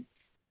a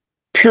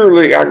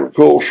purely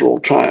agricultural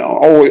town.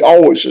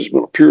 Always has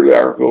been a purely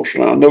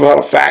agricultural town. Never had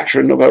a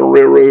factory, never had a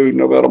railroad,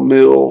 never had a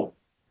mill,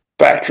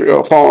 factory,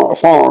 a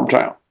farm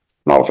town,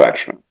 not a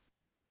factory town.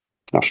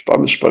 I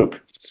misspoke.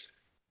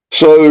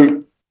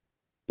 So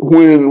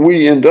when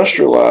we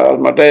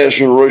industrialized, my dad's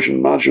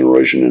generation, my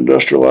generation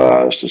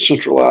industrialized and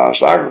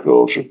centralized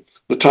agriculture,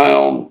 the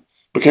town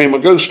became a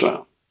ghost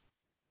town.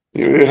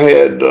 It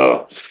had,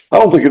 I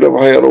don't think it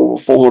ever had over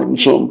 400 and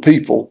something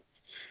people,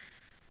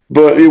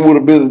 but it would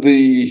have been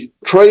the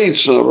trade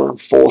center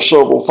for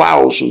several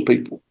thousand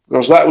people,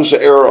 because that was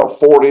the era of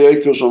 40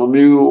 acres and a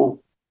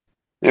mule,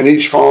 and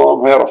each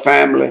farm had a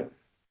family.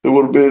 There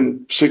would have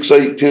been 6,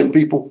 8, 10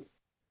 people.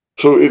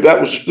 So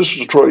this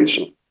was a trade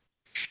center.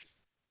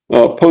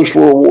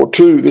 Post-World War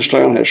II, this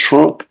town has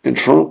shrunk and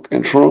shrunk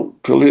and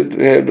shrunk till it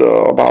had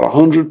about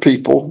 100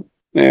 people,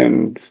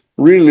 and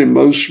really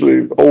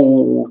mostly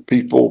old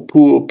people,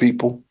 poor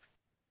people.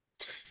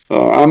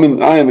 I am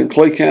in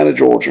Clay County,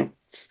 Georgia.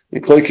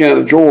 And Clay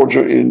County,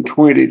 Georgia in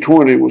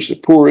 2020 was the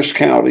poorest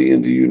county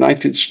in the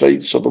United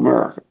States of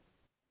America.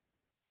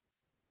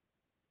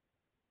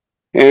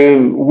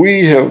 And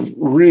we have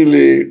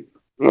really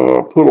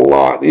put a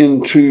lot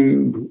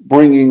into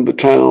bringing the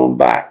town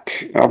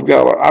back. I've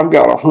got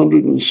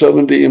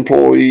 170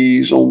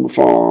 employees on the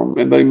farm,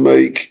 and they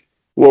make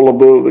well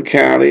above the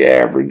county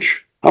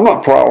average. I'm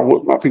not proud of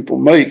what my people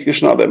make.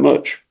 It's not that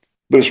much,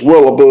 but it's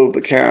well above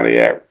the county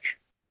average.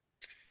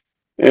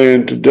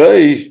 And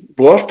today,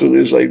 Bluffton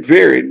is a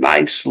very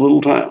nice little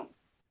town.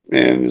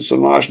 And it's a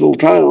nice little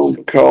town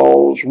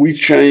because we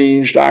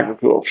changed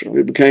agriculture.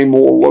 It became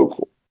more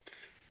local.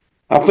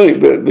 I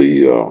think that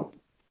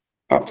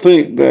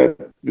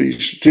the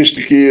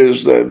statistic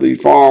is that the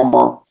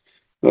farmer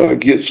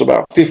gets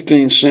about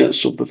 15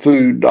 cents of the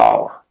food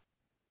dollar.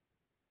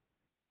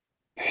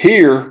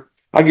 Here,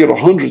 I get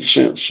 100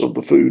 cents of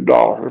the food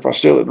dollar if I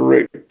sell it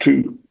direct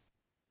to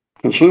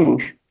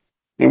consumers.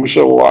 And we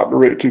sell a lot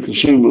direct to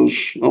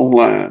consumers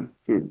online.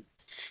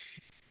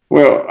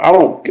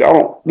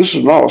 Well, this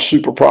is not a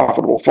super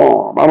profitable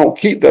farm. I don't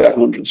keep that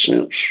 100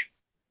 cents.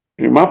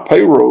 My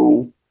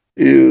payroll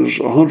is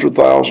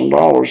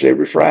 $100,000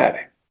 every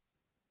Friday.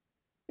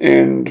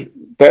 And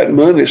that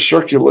money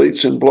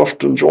circulates in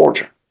Bluffton,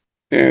 Georgia.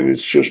 And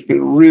it's just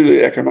been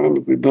really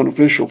economically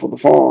beneficial for the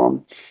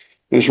farm.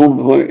 And it's one of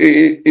the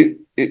things,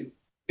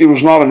 it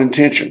was not an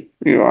intention.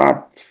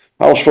 I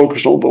was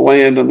focused on the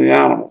land and the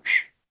animals.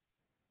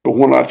 But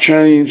when I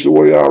changed the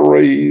way I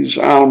raise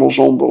animals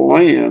on the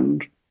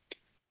land,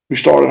 we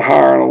started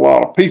hiring a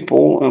lot of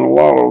people and a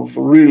lot of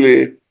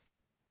really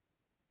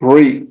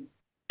great,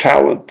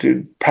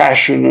 talented,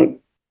 passionate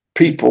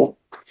people.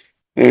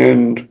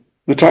 And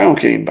the town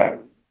came back.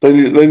 They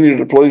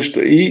needed a place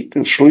to eat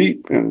and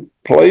sleep and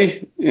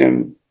play,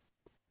 and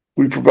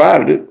we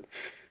provided it.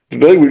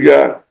 Today we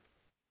got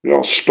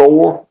a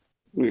store,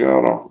 we got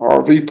an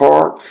RV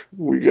park,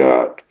 we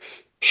got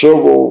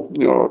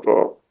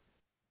several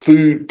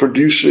food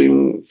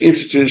producing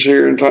entities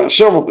here in town.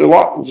 There's a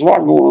lot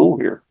going on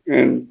here,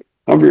 and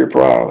I'm very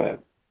proud of that.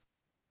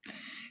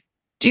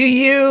 Do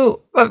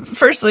you?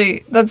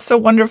 Firstly, that's so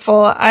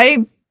wonderful.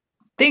 I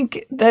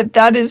think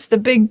that is the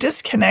big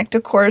disconnect,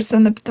 of course,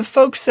 and the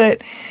folks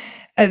that,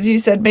 as you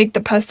said, make the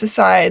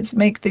pesticides,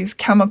 make these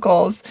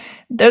chemicals,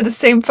 they're the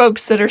same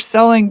folks that are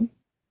selling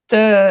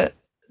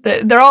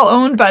they're all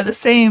owned by the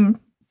same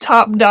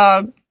top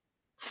dog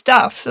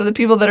stuff. So the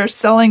people that are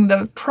selling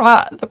the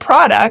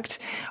product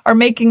are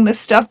making the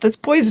stuff that's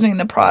poisoning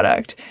the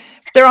product.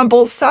 They're on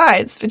both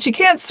sides, but you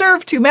can't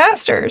serve two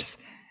masters.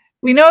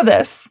 We know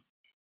this,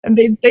 and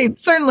they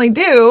certainly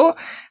do.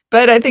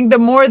 But I think the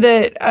more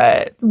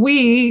that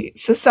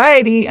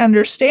society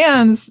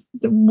understands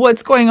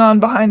what's going on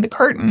behind the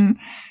curtain,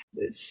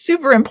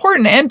 super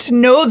important, and to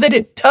know that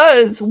it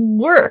does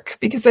work,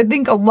 because I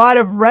think a lot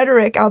of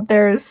rhetoric out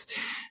there is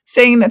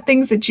saying that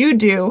things that you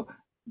do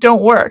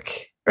don't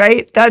work,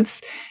 right?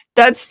 That's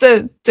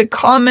the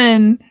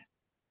common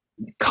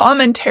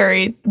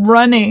commentary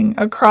running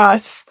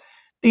across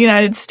the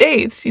United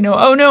States.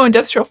 Oh no,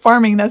 industrial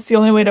farming, that's the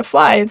only way to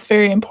fly. It's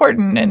very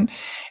important, and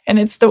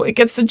it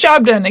gets the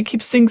job done. It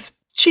keeps things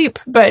cheap.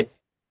 But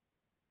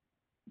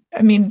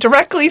I mean,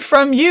 directly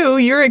from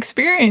you're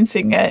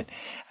experiencing it.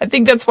 I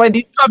think that's why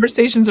these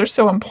conversations are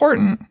so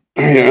important.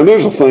 Yeah,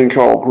 there's a thing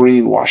called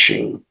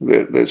greenwashing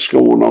that's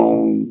going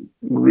on,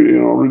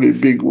 really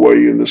big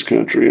way in this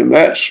country, and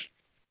that's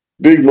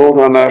big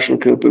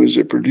multinational companies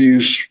that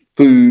produce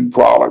food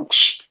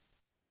products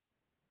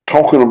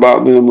talking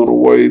about them in a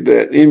way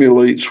that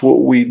emulates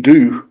what we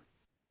do,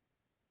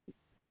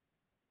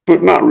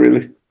 but not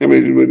really. I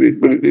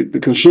mean, the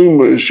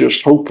consumer is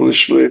just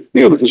hopelessly,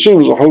 the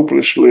consumers are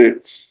hopelessly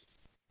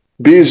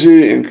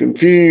busy and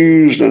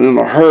confused and in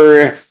a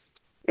hurry.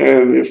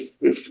 And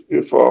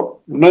if a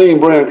name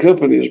brand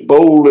company is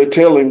boldly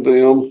telling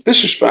them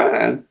this is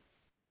fine,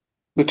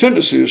 the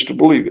tendency is to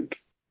believe it.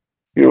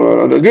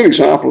 A good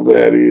example of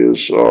that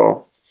is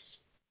I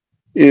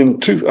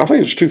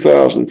think it's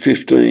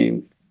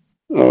 2015.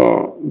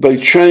 They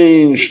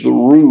changed the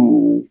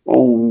rule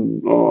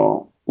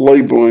on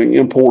labeling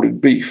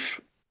imported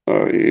beef.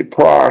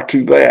 Prior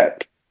to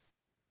that,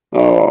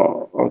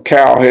 a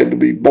cow had to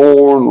be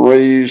born,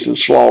 raised, and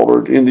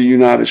slaughtered in the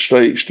United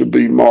States to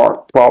be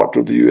marked product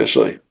of the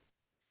USA.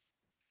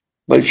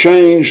 They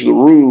changed the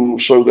rule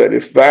so that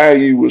if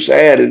value was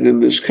added in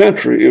this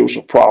country, it was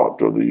a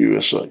product of the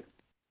USA.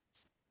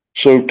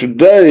 So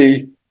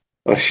today,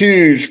 a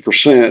huge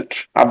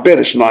percent, I bet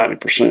it's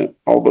 90%,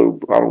 although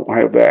I don't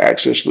have that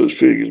access to those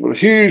figures, but a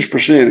huge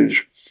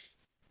percentage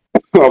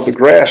of the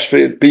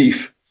grass-fed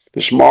beef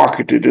that's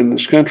marketed in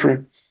this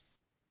country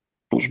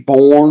was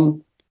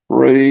born,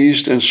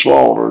 raised, and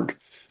slaughtered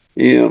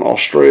in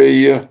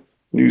Australia,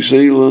 New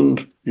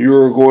Zealand,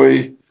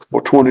 Uruguay,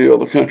 or 20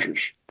 other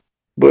countries.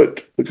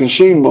 But the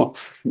consumer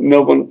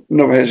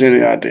never has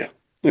any idea.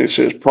 It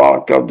says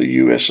product of the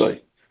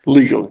USA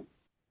legally.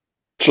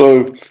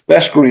 So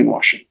that's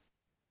greenwashing.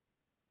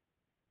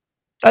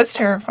 That's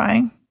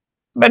terrifying,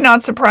 but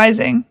not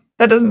surprising.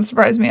 That doesn't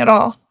surprise me at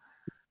all.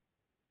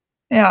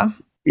 Yeah.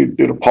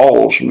 It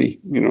appalls me,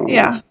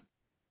 Yeah.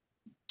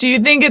 Do you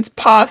think it's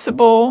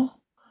possible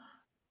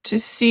to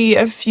see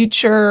a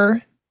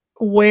future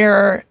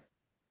where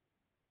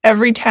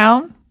every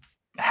town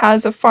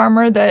has a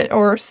farmer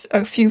or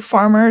a few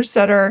farmers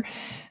that are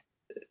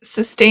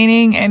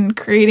sustaining and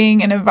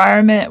creating an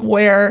environment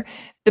where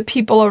the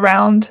people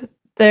around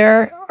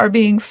there are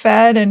being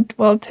fed and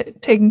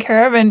taken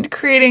care of, and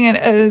creating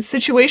a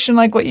situation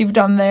like what you've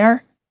done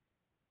there?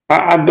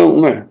 I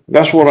don't know.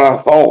 That's what I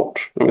thought.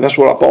 That's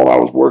what I thought I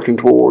was working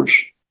towards.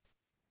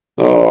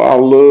 I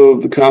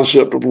love the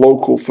concept of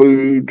local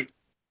food.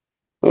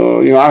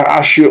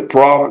 I ship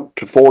product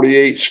to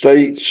 48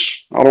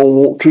 states. I don't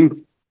want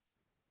to.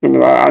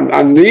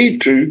 I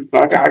need to.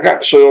 I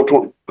got to sell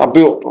 20. I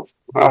built them.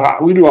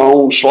 We do our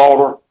own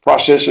slaughter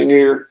processing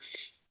here.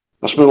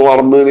 I spend a lot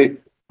of money.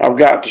 I've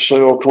got to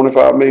sell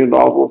 $25 million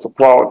worth of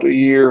product a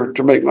year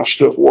to make my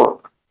stuff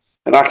work.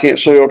 And I can't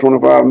sell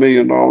 $25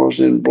 million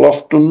in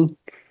Bluffton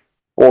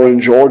or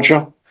in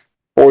Georgia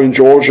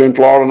and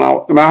Florida.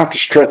 I have to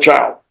stretch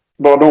out,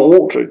 but I don't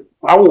want to.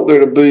 I want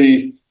there to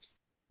be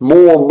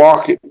more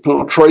market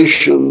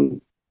penetration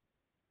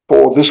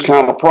for this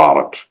kind of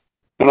product.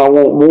 And I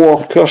want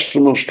more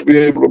customers to be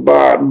able to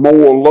buy it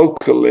more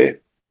locally.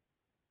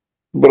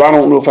 But I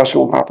don't know if that's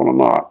going to happen or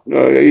not.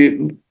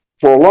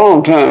 For a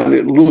long time,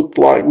 it looked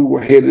like we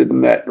were headed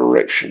in that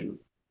direction.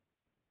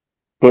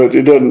 But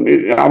it doesn't,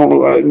 I don't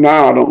know.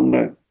 Now I don't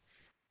know.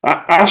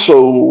 I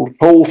sold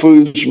Whole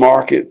Foods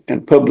Market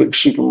and Publix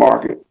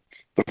Supermarket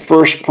the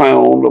first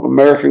pound of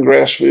American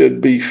grass-fed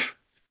beef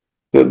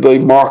that they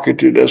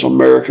marketed as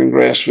American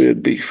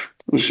grass-fed beef.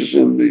 This is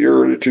in the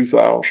early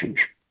 2000s.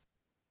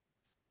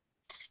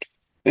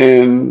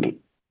 And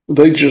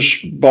they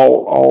just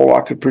bought all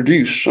I could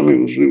produce. I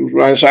mean,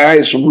 I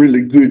had some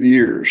really good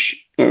years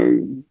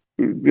in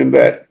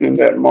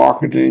that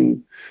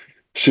marketing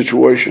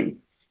situation.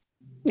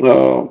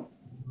 I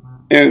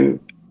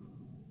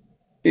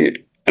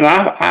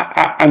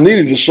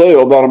needed to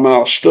sell that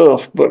amount of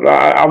stuff, but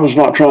I was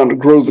not trying to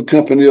grow the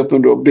company up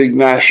into a big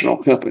national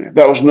company.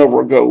 That was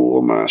never a goal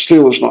of mine.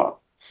 Still is not.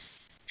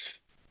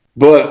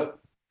 But,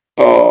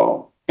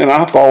 and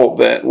I thought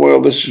that,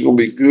 this is going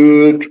to be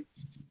good.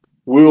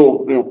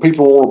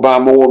 People want to buy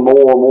more and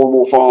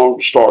more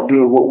farms, start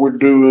doing what we're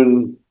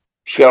doing,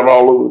 scattered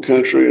all over the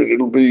country,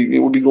 and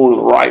we'll be going in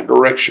the right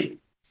direction.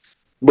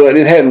 But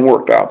it hadn't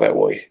worked out that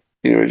way.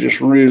 It just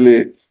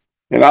really,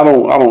 and I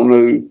don't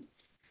know.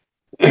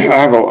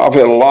 I've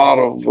had a lot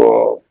of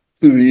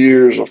through the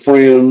years of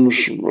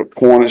friends,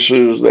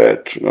 acquaintances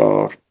that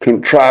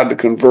tried to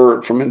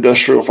convert from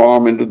industrial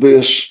farming to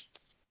this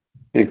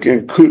and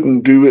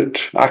couldn't do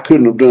it. I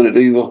couldn't have done it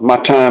either. My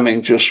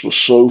timing just was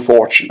so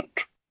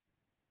fortunate.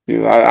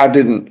 I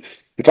didn't.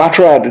 if I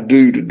tried to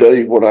do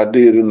today what I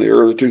did in the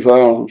early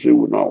 2000s, it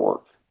would not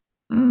work.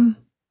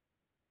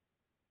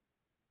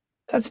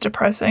 That's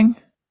depressing.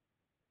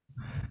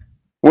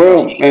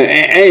 Well,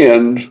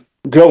 and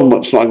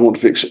government's not going to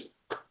fix it.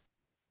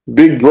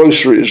 Big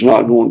grocery is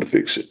not going to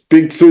fix it.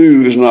 Big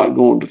food is not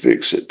going to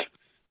fix it.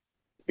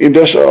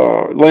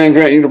 Land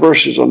grant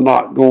universities are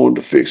not going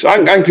to fix it.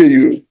 I can tell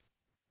you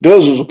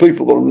dozens of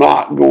people that are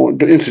not going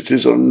to,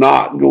 entities that are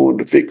not going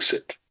to fix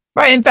it.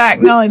 Right. In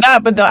fact, not only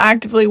that, but they'll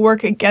actively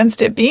work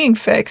against it being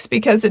fixed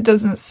because it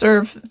doesn't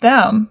serve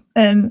them.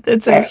 And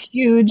it's a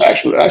huge...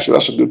 Actually,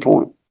 that's a good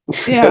point.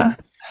 Yeah.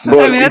 I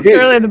mean, that's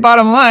really the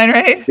bottom line,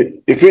 right?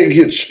 If it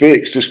gets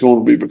fixed, it's going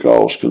to be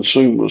because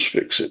consumers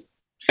fix it.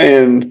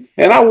 And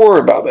I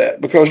worry about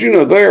that because, if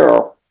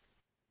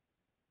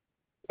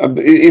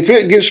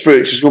it gets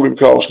fixed, it's going to be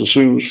because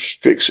consumers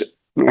fix it.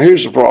 Now,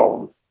 here's the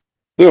problem.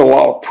 There are a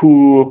lot of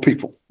poor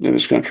people in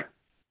this country.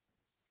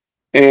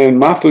 And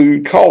my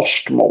food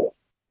costs more.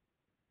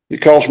 It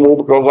costs more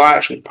because I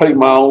actually pay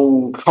my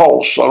own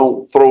costs. I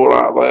don't throw it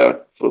out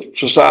there for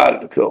society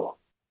to cover.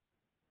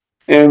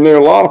 And there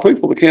are a lot of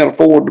people that can't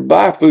afford to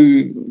buy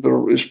food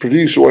that is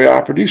produced the way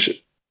I produce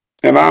it.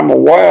 And I'm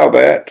aware of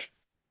that.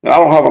 And I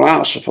don't have an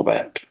answer for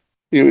that.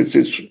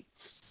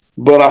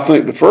 But I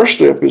think the first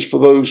step is for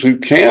those who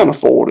can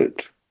afford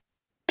it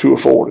to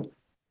afford it.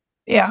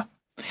 Yeah.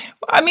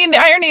 I mean,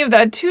 the irony of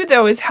that too,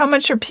 though, is how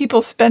much are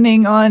people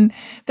spending on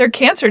their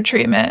cancer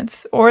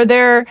treatments or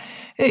their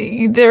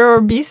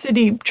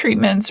obesity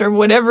treatments or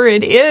whatever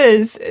it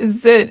is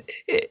that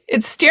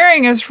it's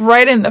staring us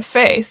right in the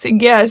face.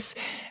 And yes,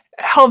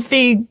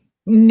 healthy,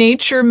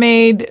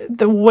 nature-made,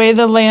 the way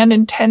the land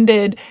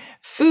intended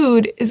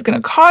food is going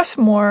to cost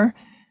more,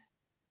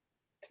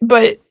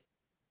 but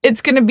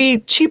it's going to be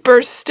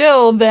cheaper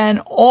still than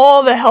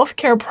all the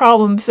healthcare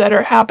problems that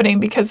are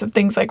happening because of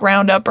things like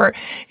Roundup or,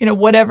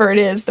 whatever it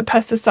is, the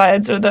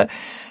pesticides or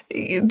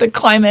the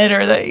climate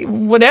or the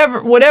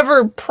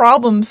whatever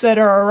problems that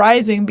are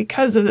arising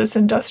because of this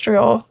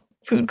industrial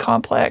food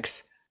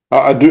complex.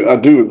 I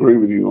do agree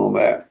with you on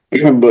that,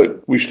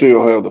 but we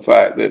still have the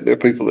fact that there are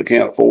people that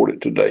can't afford it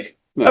today.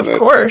 Of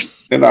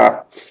course. And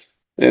I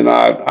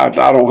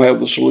don't have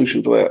the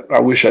solution for that.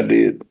 I wish I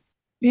did.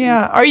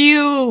 Yeah.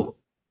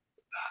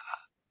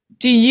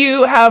 Do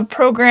you have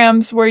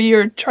programs where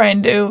you're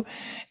trying to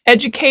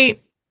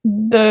educate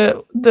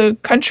the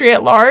country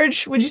at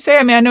large, would you say?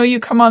 I mean, I know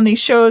you come on these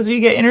shows or you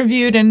get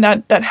interviewed and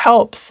that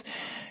helps.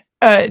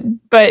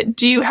 But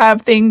do you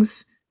have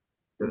things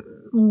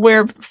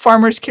where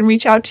farmers can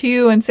reach out to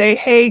you and say,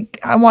 hey,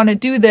 I want to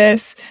do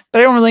this, but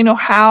I don't really know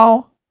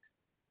how?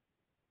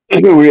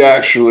 We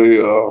actually,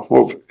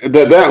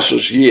 the answer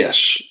is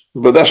yes,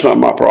 but that's not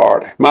my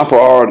priority. My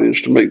priority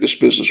is to make this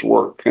business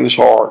work, and it's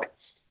hard.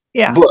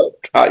 Yeah.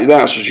 But the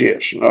answer is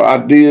yes. I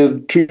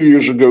did 2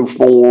 years ago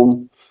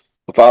form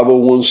a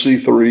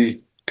 501c3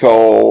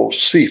 called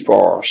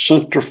CFAR,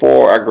 Center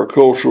for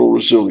Agricultural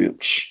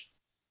Resilience,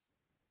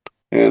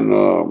 and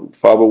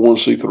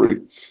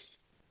 501c3.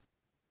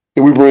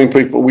 And we bring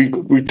people, we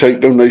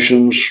take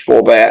donations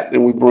for that,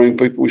 and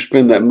we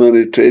spend that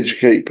money to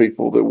educate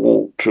people that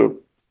want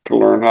to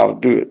learn how to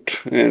do it.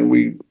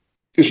 And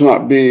it's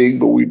not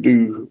big, but we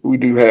do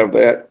have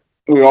that.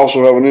 We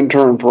also have an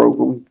intern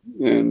program,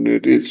 and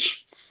it's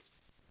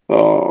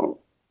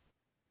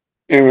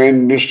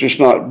just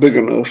not big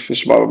enough.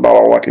 It's about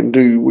all I can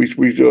do.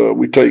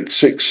 We take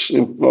 6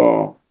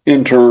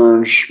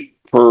 interns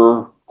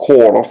per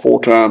quarter,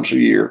 4 times a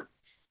year.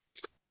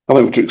 I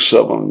think we took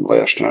 7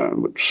 last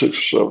time, but 6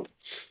 or 7.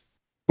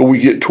 But we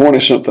get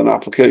 20-something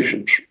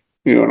applications,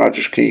 and I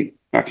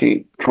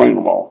can't train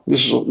them all.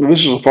 This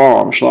is a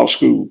farm. It's not a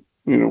school.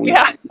 I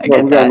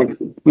get that.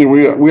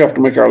 We have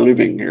to make our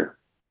living here.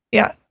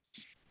 Yeah.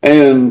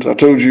 And I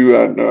told you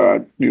I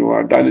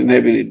didn't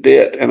have any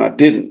debt, and I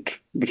didn't.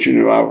 But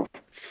I've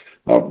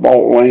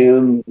bought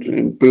land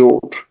and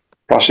built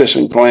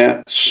processing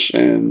plants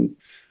and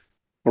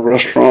a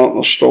restaurant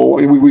and a store.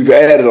 We've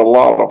added a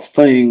lot of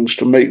things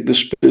to make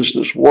this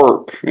business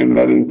work, and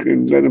that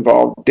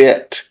involved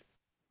debt.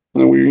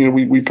 And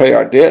we pay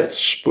our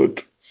debts,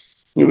 but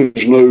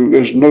there's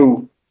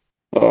no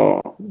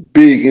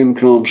big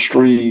income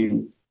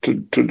stream to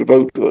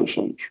devote to those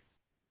things.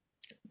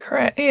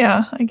 Correct.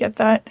 Yeah, I get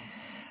that.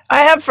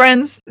 I have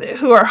friends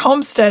who are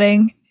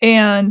homesteading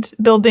and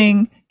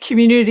building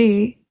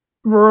community,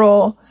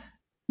 rural,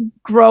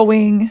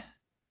 growing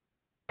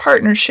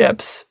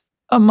partnerships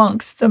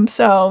amongst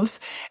themselves,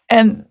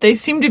 and they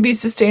seem to be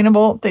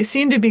sustainable. They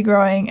seem to be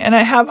growing, and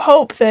I have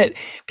hope that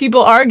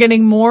people are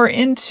getting more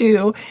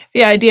into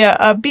the idea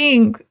of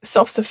being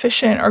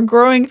self-sufficient or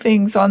growing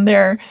things on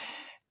their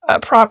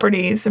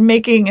properties and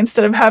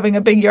instead of having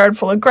a big yard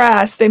full of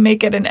grass, they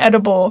make it an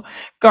edible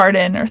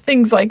garden or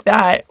things like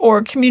that,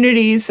 or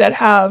communities that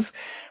have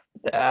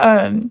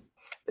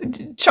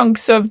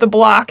chunks of the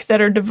block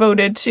that are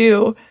devoted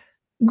to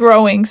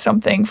growing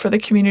something for the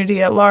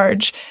community at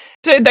large.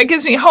 So that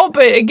gives me hope.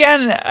 But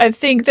again, I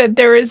think that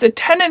there is a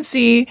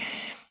tendency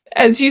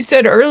as you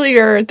said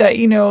earlier, that,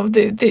 you know,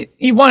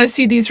 you want to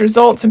see these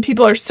results, and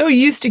people are so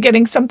used to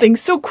getting something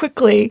so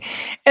quickly,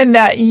 and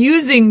that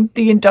using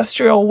the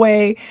industrial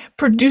way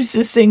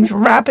produces things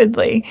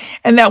rapidly,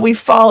 and that we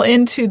fall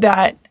into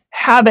that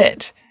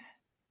habit,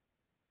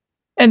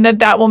 and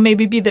that will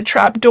maybe be the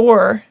trap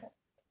door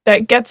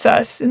that gets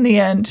us in the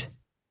end.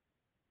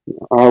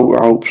 I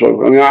hope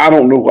so. I mean, I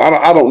don't know.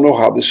 I don't know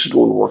how this is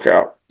going to work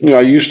out. You know,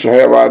 I used to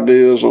have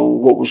ideas on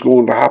what was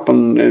going to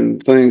happen,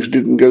 and things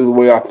didn't go the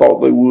way I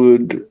thought they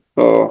would.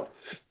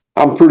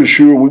 I'm pretty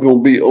sure we're going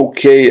to be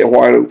okay at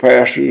White Oak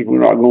Pastures. We're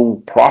not going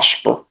to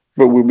prosper,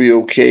 but we'll be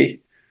okay.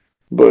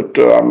 But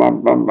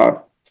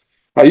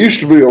I used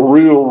to be a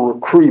real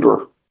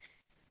recruiter.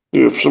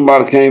 If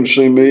somebody came to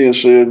see me and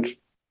said,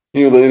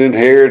 you know, they'd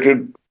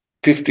inherited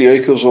 50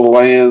 acres of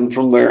land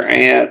from their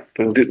aunt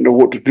and didn't know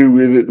what to do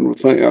with it, and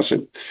I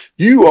said,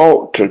 you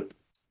ought to,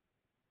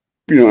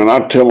 you know, and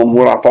I'd tell them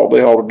what I thought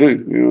they ought to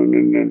do, you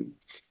know,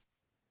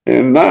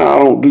 and now I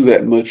don't do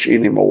that much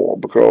anymore,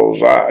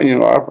 because I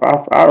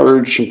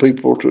urged some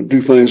people to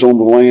do things on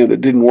the land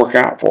that didn't work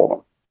out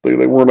for them.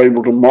 They weren't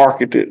able to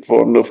market it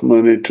for enough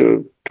money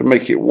to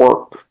make it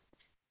work.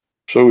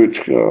 So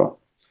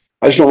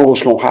I just don't know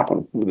what's going to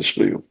happen with this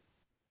deal.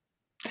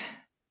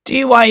 Do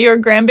you want your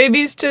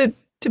grandbabies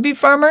to be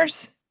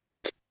farmers?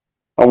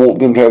 I want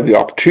them to have the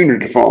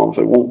opportunity to farm if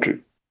they want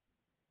to.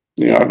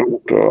 You know,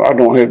 I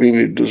don't have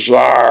any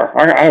desire.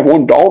 I have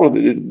one daughter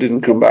that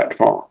didn't come back to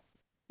farm.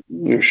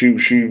 You know,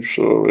 she's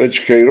an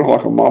educator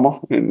like a mama,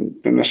 and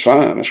that's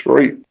fine. That's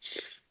great.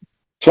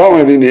 So I don't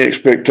have any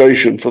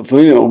expectation for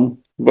them,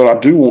 but I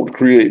do want to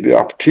create the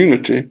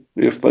opportunity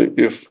if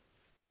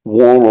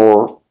one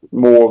or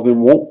more of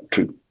them want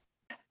to.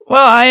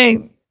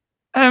 Well,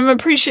 I'm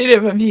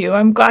appreciative of you.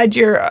 I'm glad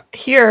you're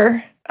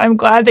here. I'm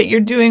glad that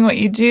you're doing what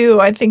you do.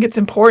 I think it's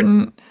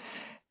important.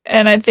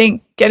 And I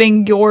think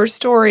getting your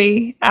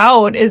story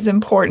out is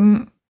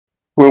important.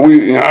 Well,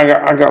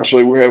 I got to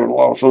say, we're having a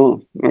lot of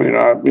fun.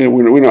 I mean,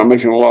 we're not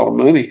making a lot of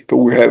money, but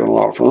we're having a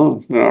lot of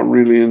fun. And I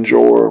really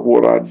enjoy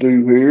what I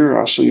do here.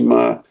 I see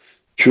my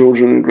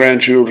children and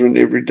grandchildren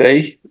every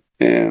day,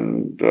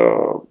 and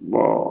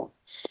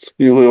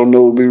you know, they'll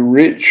never be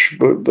rich,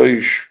 but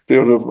I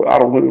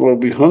don't think they'll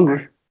be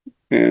hungry.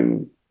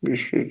 And I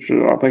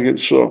think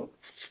it's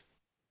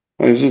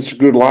a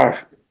good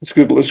life. It's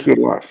good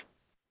life.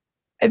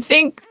 I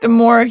think the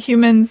more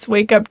humans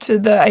wake up to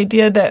the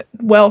idea that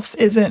wealth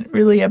isn't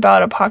really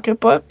about a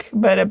pocketbook,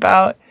 but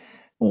about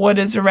what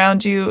is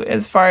around you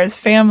as far as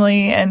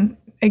family and,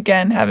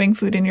 again, having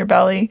food in your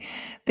belly,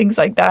 things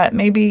like that,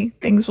 maybe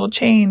things will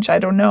change. I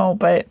don't know,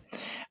 but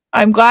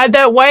I'm glad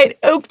that White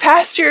Oak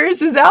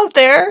Pastures is out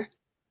there.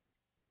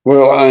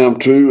 Well, I am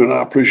too, and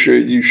I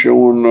appreciate you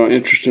showing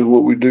interest in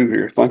what we do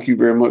here. Thank you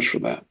very much for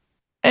that.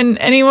 And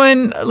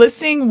anyone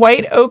listening,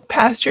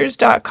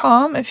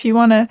 whiteoakpastures.com, if you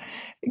want to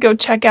go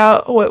check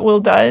out what Will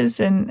does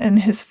and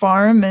his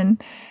farm.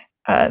 And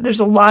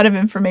there's a lot of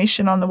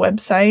information on the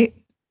website.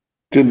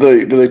 Did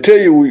they tell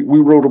you we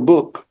wrote a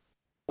book?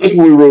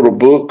 We wrote a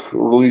book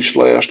released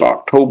last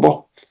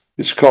October.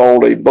 It's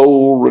called A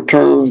Bold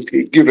Return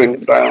to Giving a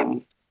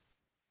Damn.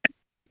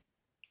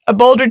 A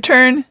bold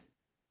return?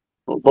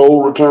 A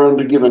bold return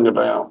to giving a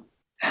damn.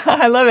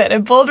 I love it. A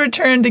bold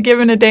return to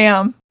giving a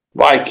damn.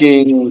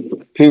 Viking,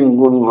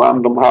 Penguin,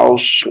 Random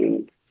House,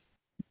 and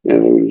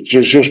it's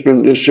just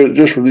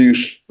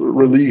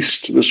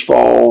released this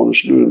fall, and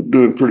it's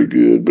doing pretty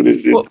good. But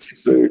if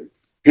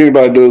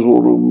anybody does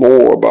want to know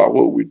more about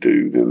what we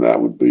do, then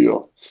that would be a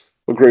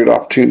great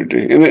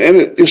opportunity. And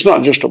it's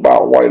not just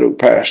about White Oak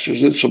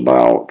Pastures. It's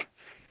about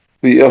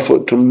the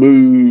effort to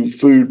move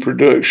food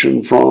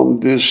production from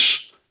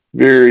this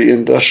very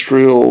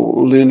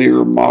industrial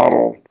linear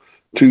model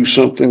to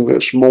something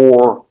that's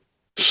more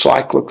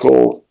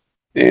cyclical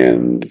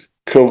and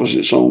covers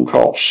its own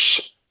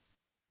costs.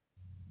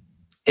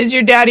 Is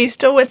your daddy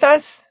still with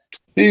us?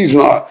 He's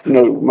not.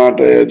 No, my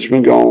dad's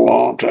been gone a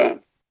long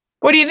time.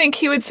 What do you think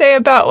he would say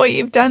about what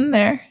you've done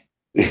there?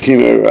 You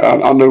know,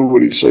 I know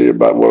what he'd say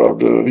about what I've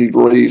done. He'd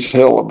raise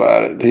hell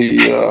about it.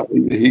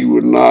 He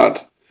would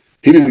not.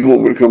 He didn't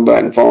want me to come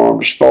back and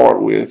farm to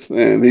start with,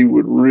 and he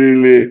would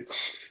really.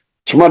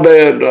 So my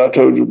dad, I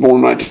told you, born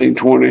in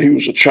 1920. He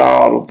was a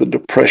child of the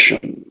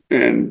Depression,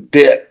 and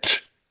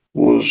debt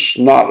was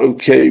not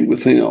okay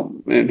with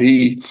him. And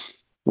he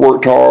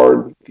worked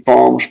hard.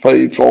 Farms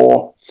paid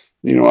for.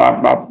 You know,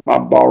 I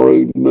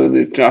borrowed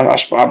money. We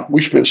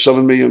spent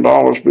 $7 million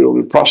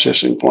building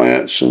processing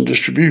plants and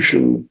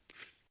distribution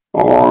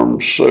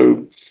arms.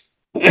 So,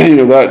 you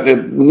know, that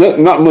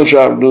not much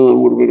I've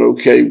done would have been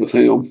okay with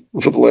him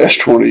for the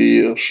last 20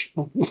 years.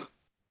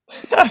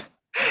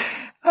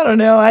 I don't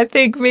know. I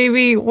think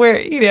maybe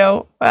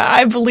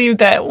I believe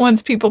that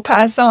once people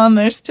pass on,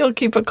 they still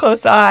keep a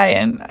close eye,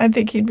 and I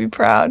think he'd be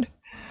proud.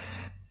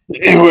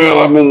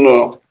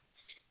 Well,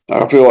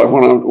 I feel like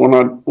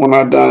when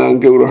I die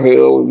and go to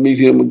hell and meet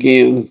him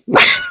again,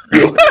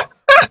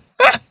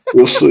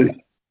 we'll see.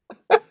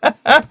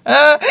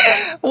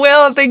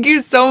 Well, thank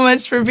you so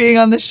much for being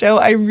on the show.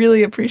 I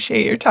really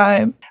appreciate your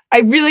time.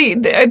 I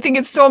think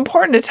it's so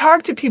important to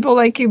talk to people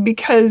like you,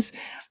 because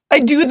I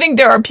do think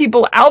there are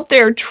people out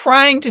there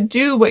trying to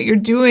do what you're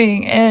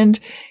doing, and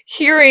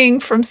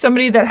hearing from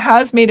somebody that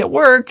has made it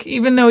work,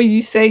 even though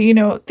you say,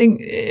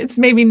 think it's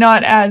maybe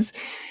not as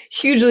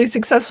hugely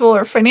successful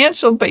or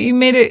financial, but you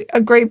made it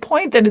a great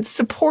point that it's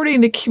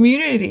supporting the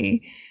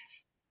community.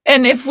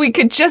 And if we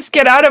could just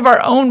get out of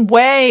our own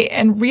way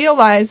and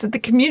realize that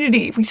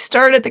we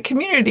start at the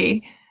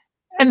community,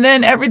 and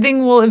then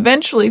everything will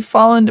eventually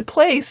fall into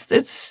place.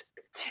 It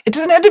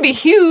doesn't have to be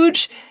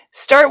huge.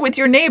 Start with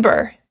your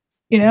neighbor,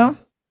 Yeah,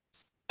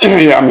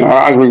 I mean,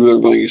 I agree with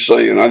everything you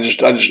say, and I just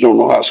don't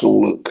know how it's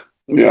going to look.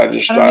 I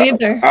don't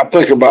either. I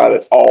think about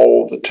it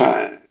all the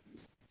time,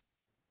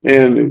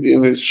 and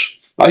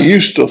I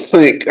used to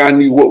think I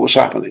knew what was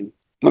happening.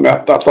 I mean, I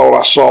thought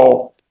I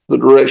saw the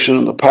direction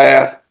and the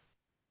path,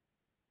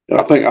 and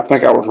I think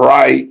I was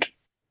right.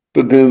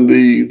 But then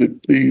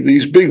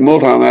these big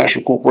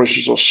multinational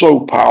corporations are so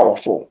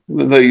powerful,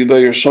 and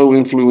they are so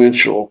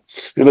influential,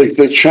 and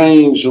they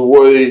change the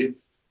way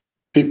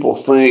people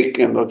think,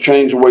 and they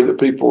change the way that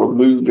people are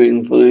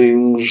moving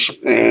things.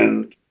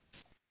 And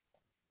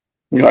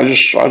I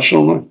just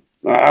don't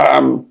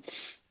know.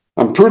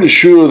 I'm pretty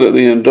sure that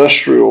the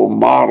industrial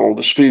model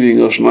that's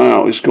feeding us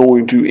now is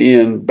going to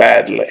end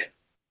badly,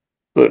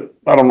 but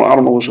I don't know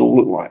what it's going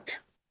to look like.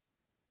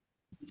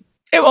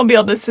 It won't be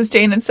able to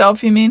sustain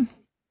itself, you mean?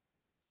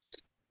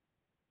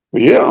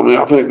 Yeah, I mean,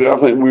 I think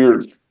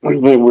we're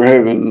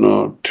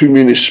having too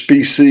many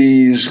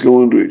species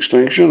going to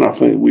extinction. I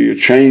think we are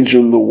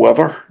changing the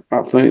weather.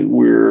 I think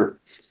we're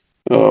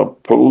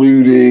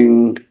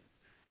polluting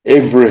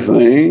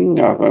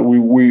everything. I think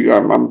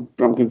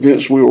I'm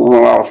convinced we will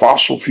run out of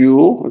fossil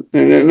fuel,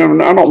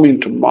 and I don't mean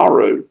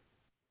tomorrow,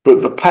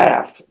 but the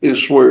path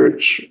is where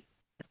it's.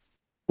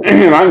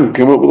 And I can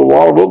come up with a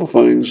lot of other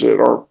things that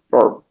are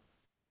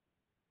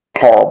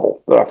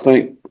horrible that I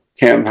think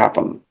can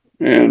happen,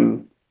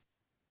 and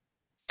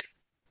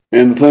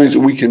the things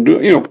that we can do,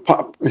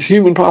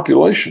 human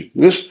population.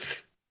 This,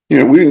 we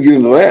didn't get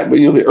into that, but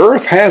the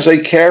Earth has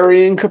a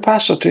carrying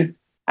capacity.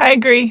 I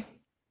agree.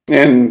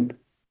 And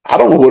I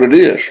don't know what it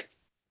is.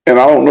 And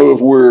I don't know if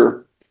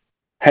we're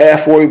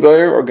halfway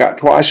there or got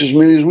twice as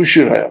many as we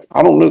should have.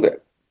 I don't know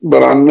that.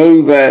 But I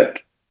know that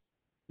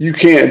you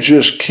can't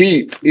just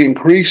keep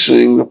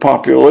increasing the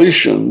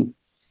population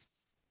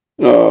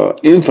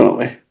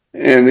infinitely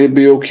and it'd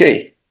be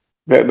okay.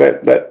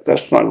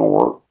 That's not going to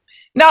work.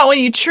 Not when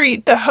you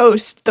treat the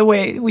host the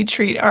way we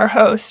treat our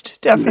host,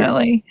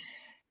 definitely.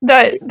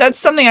 Yeah. That's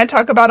something I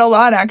talk about a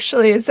lot,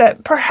 actually, is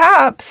that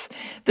perhaps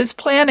this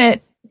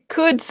planet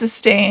could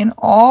sustain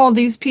all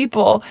these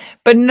people,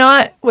 but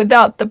not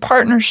without the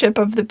partnership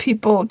of the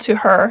people to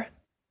her.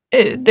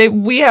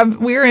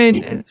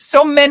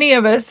 So many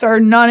of us are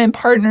not in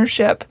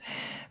partnership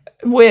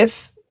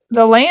with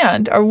the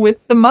land or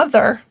with the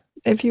mother,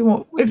 if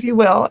you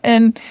will.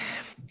 And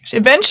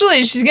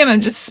eventually she's going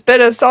to just spit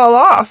us all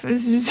off.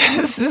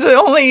 That's the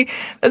only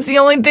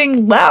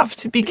thing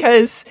left,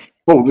 because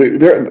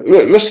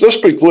let's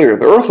be clear.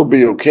 The Earth will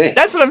be okay.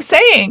 That's what I'm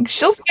saying.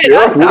 She'll spit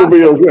us off. The Earth will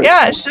be okay.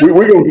 Yeah,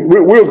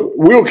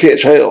 we'll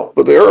catch hell,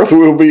 but the Earth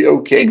will be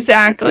okay.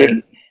 Exactly.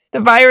 Yeah. The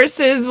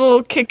viruses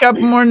will kick up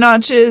more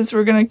notches.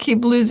 We're going to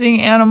keep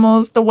losing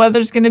animals. The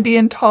weather's going to be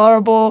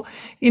intolerable.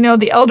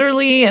 The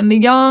elderly and the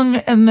young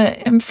and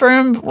the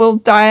infirm will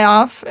die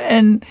off,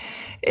 and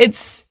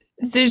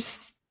there's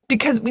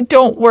because we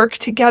don't work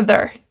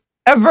together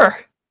ever.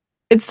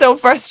 It's so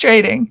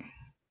frustrating.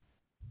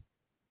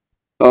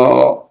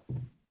 I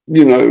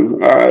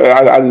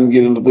didn't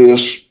get into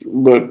this,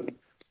 but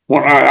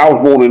when I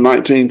was born in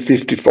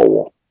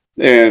 1954,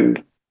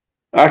 and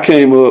I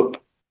came up,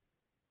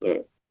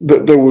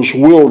 there was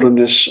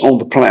wilderness on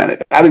the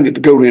planet. I didn't get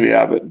to go to any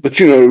of it, but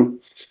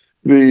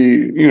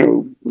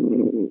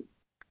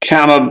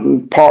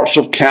Canada, parts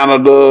of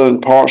Canada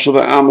and parts of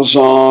the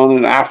Amazon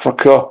and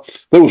Africa,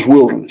 there was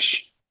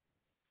wilderness.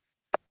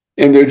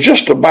 And they're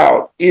just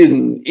about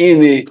in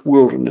any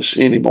wilderness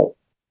anymore.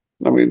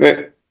 I mean,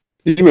 that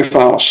you may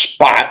find a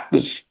spot,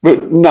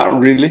 but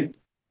not really.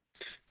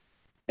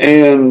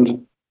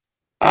 And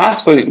I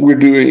think we're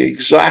doing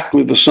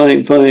exactly the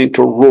same thing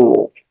to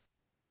rural.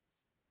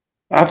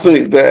 I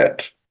think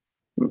that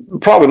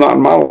probably not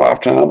in my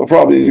lifetime, but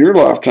probably in your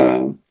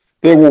lifetime,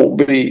 there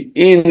won't be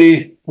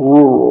any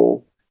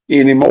rural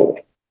anymore.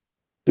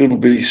 It'll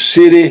be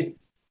city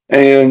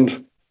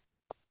and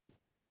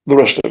the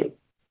rest of it.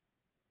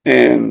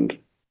 And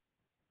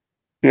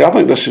I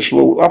think that's just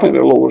low. I think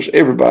that lowers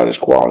everybody's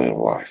quality of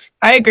life.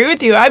 I agree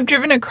with you. I've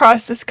driven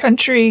across this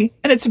country,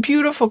 and it's a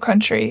beautiful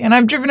country, and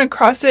I've driven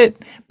across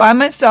it by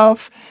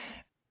myself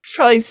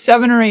probably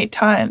 7 or 8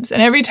 times.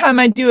 And every time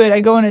I do it,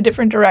 I go in a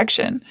different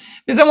direction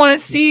because I want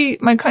to see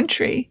my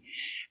country.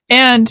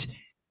 And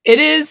it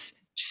is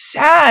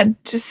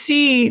sad to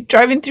see,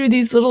 driving through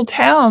these little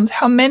towns,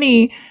 how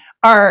many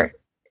are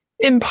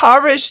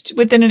impoverished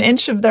within an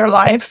inch of their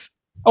life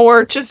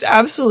or just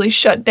absolutely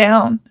shut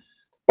down.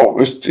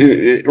 Oh,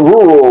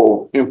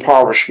 rural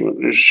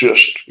impoverishment is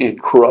just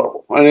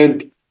incredible.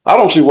 And I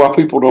don't see why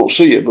people don't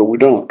see it, but we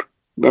don't.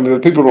 I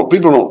mean, people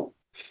don't.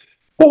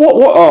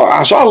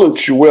 So I looked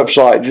at your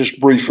website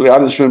just briefly. I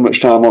didn't spend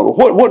much time on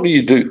it. What do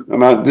you do? I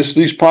mean,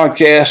 these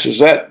podcasts, is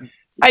that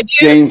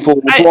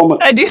gainful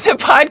employment? I do the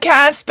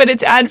podcast, but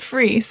it's ad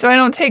free, so I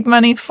don't take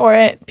money for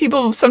it.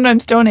 People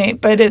sometimes donate,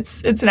 but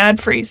it's an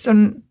ad free,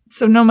 so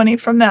no money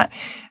from that.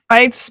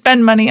 I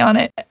spend money on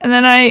it, and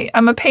then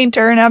I'm a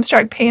painter, an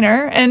abstract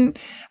painter, and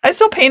I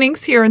sell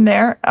paintings here and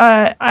there.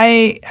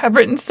 I have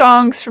written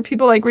songs for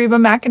people like Reba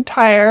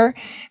McEntire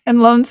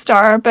and Lone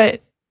Star,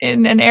 but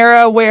in an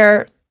era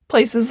where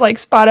places like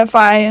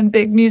Spotify and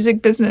big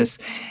music business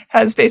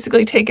has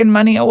basically taken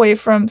money away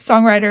from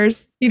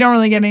songwriters, you don't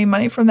really get any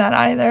money from that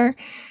either.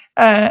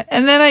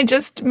 And then I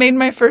just made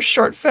my first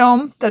short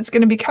film that's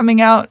going to be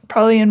coming out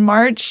probably in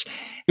March,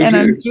 and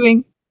I'm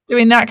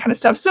doing that kind of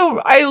stuff.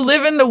 So I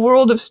live in the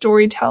world of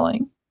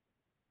storytelling.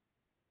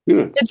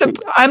 Yeah.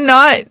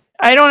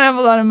 I don't have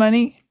a lot of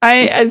money.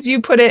 As you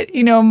put it,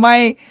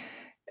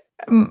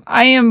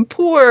 I am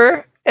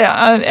poor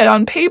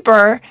on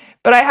paper,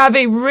 but I have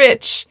a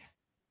rich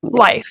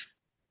life.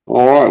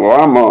 All right.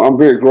 Well, I'm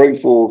very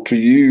grateful to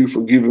you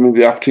for giving me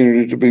the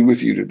opportunity to be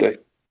with you today.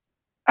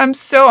 I'm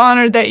so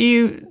honored that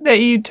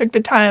you took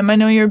the time. I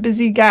know you're a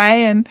busy guy,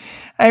 and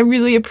I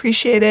really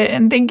appreciate it.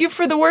 And thank you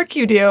for the work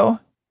you do.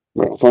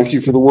 Well, thank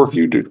you for the work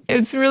you do.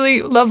 It's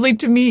really lovely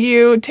to meet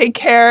you. Take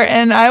care,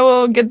 and I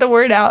will get the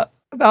word out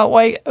about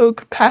White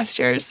Oak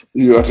Pastures.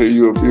 You're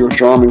a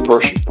charming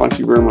person. Thank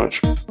you very much.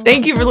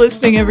 Thank you for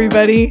listening,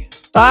 everybody.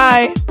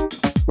 Bye.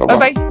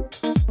 Bye-bye. Bye-bye.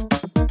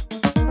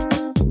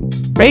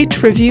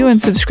 Rate, review,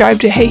 and subscribe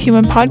to Hey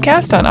Human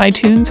Podcast on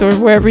iTunes or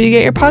wherever you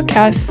get your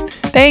podcasts.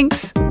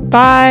 Thanks.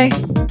 Bye.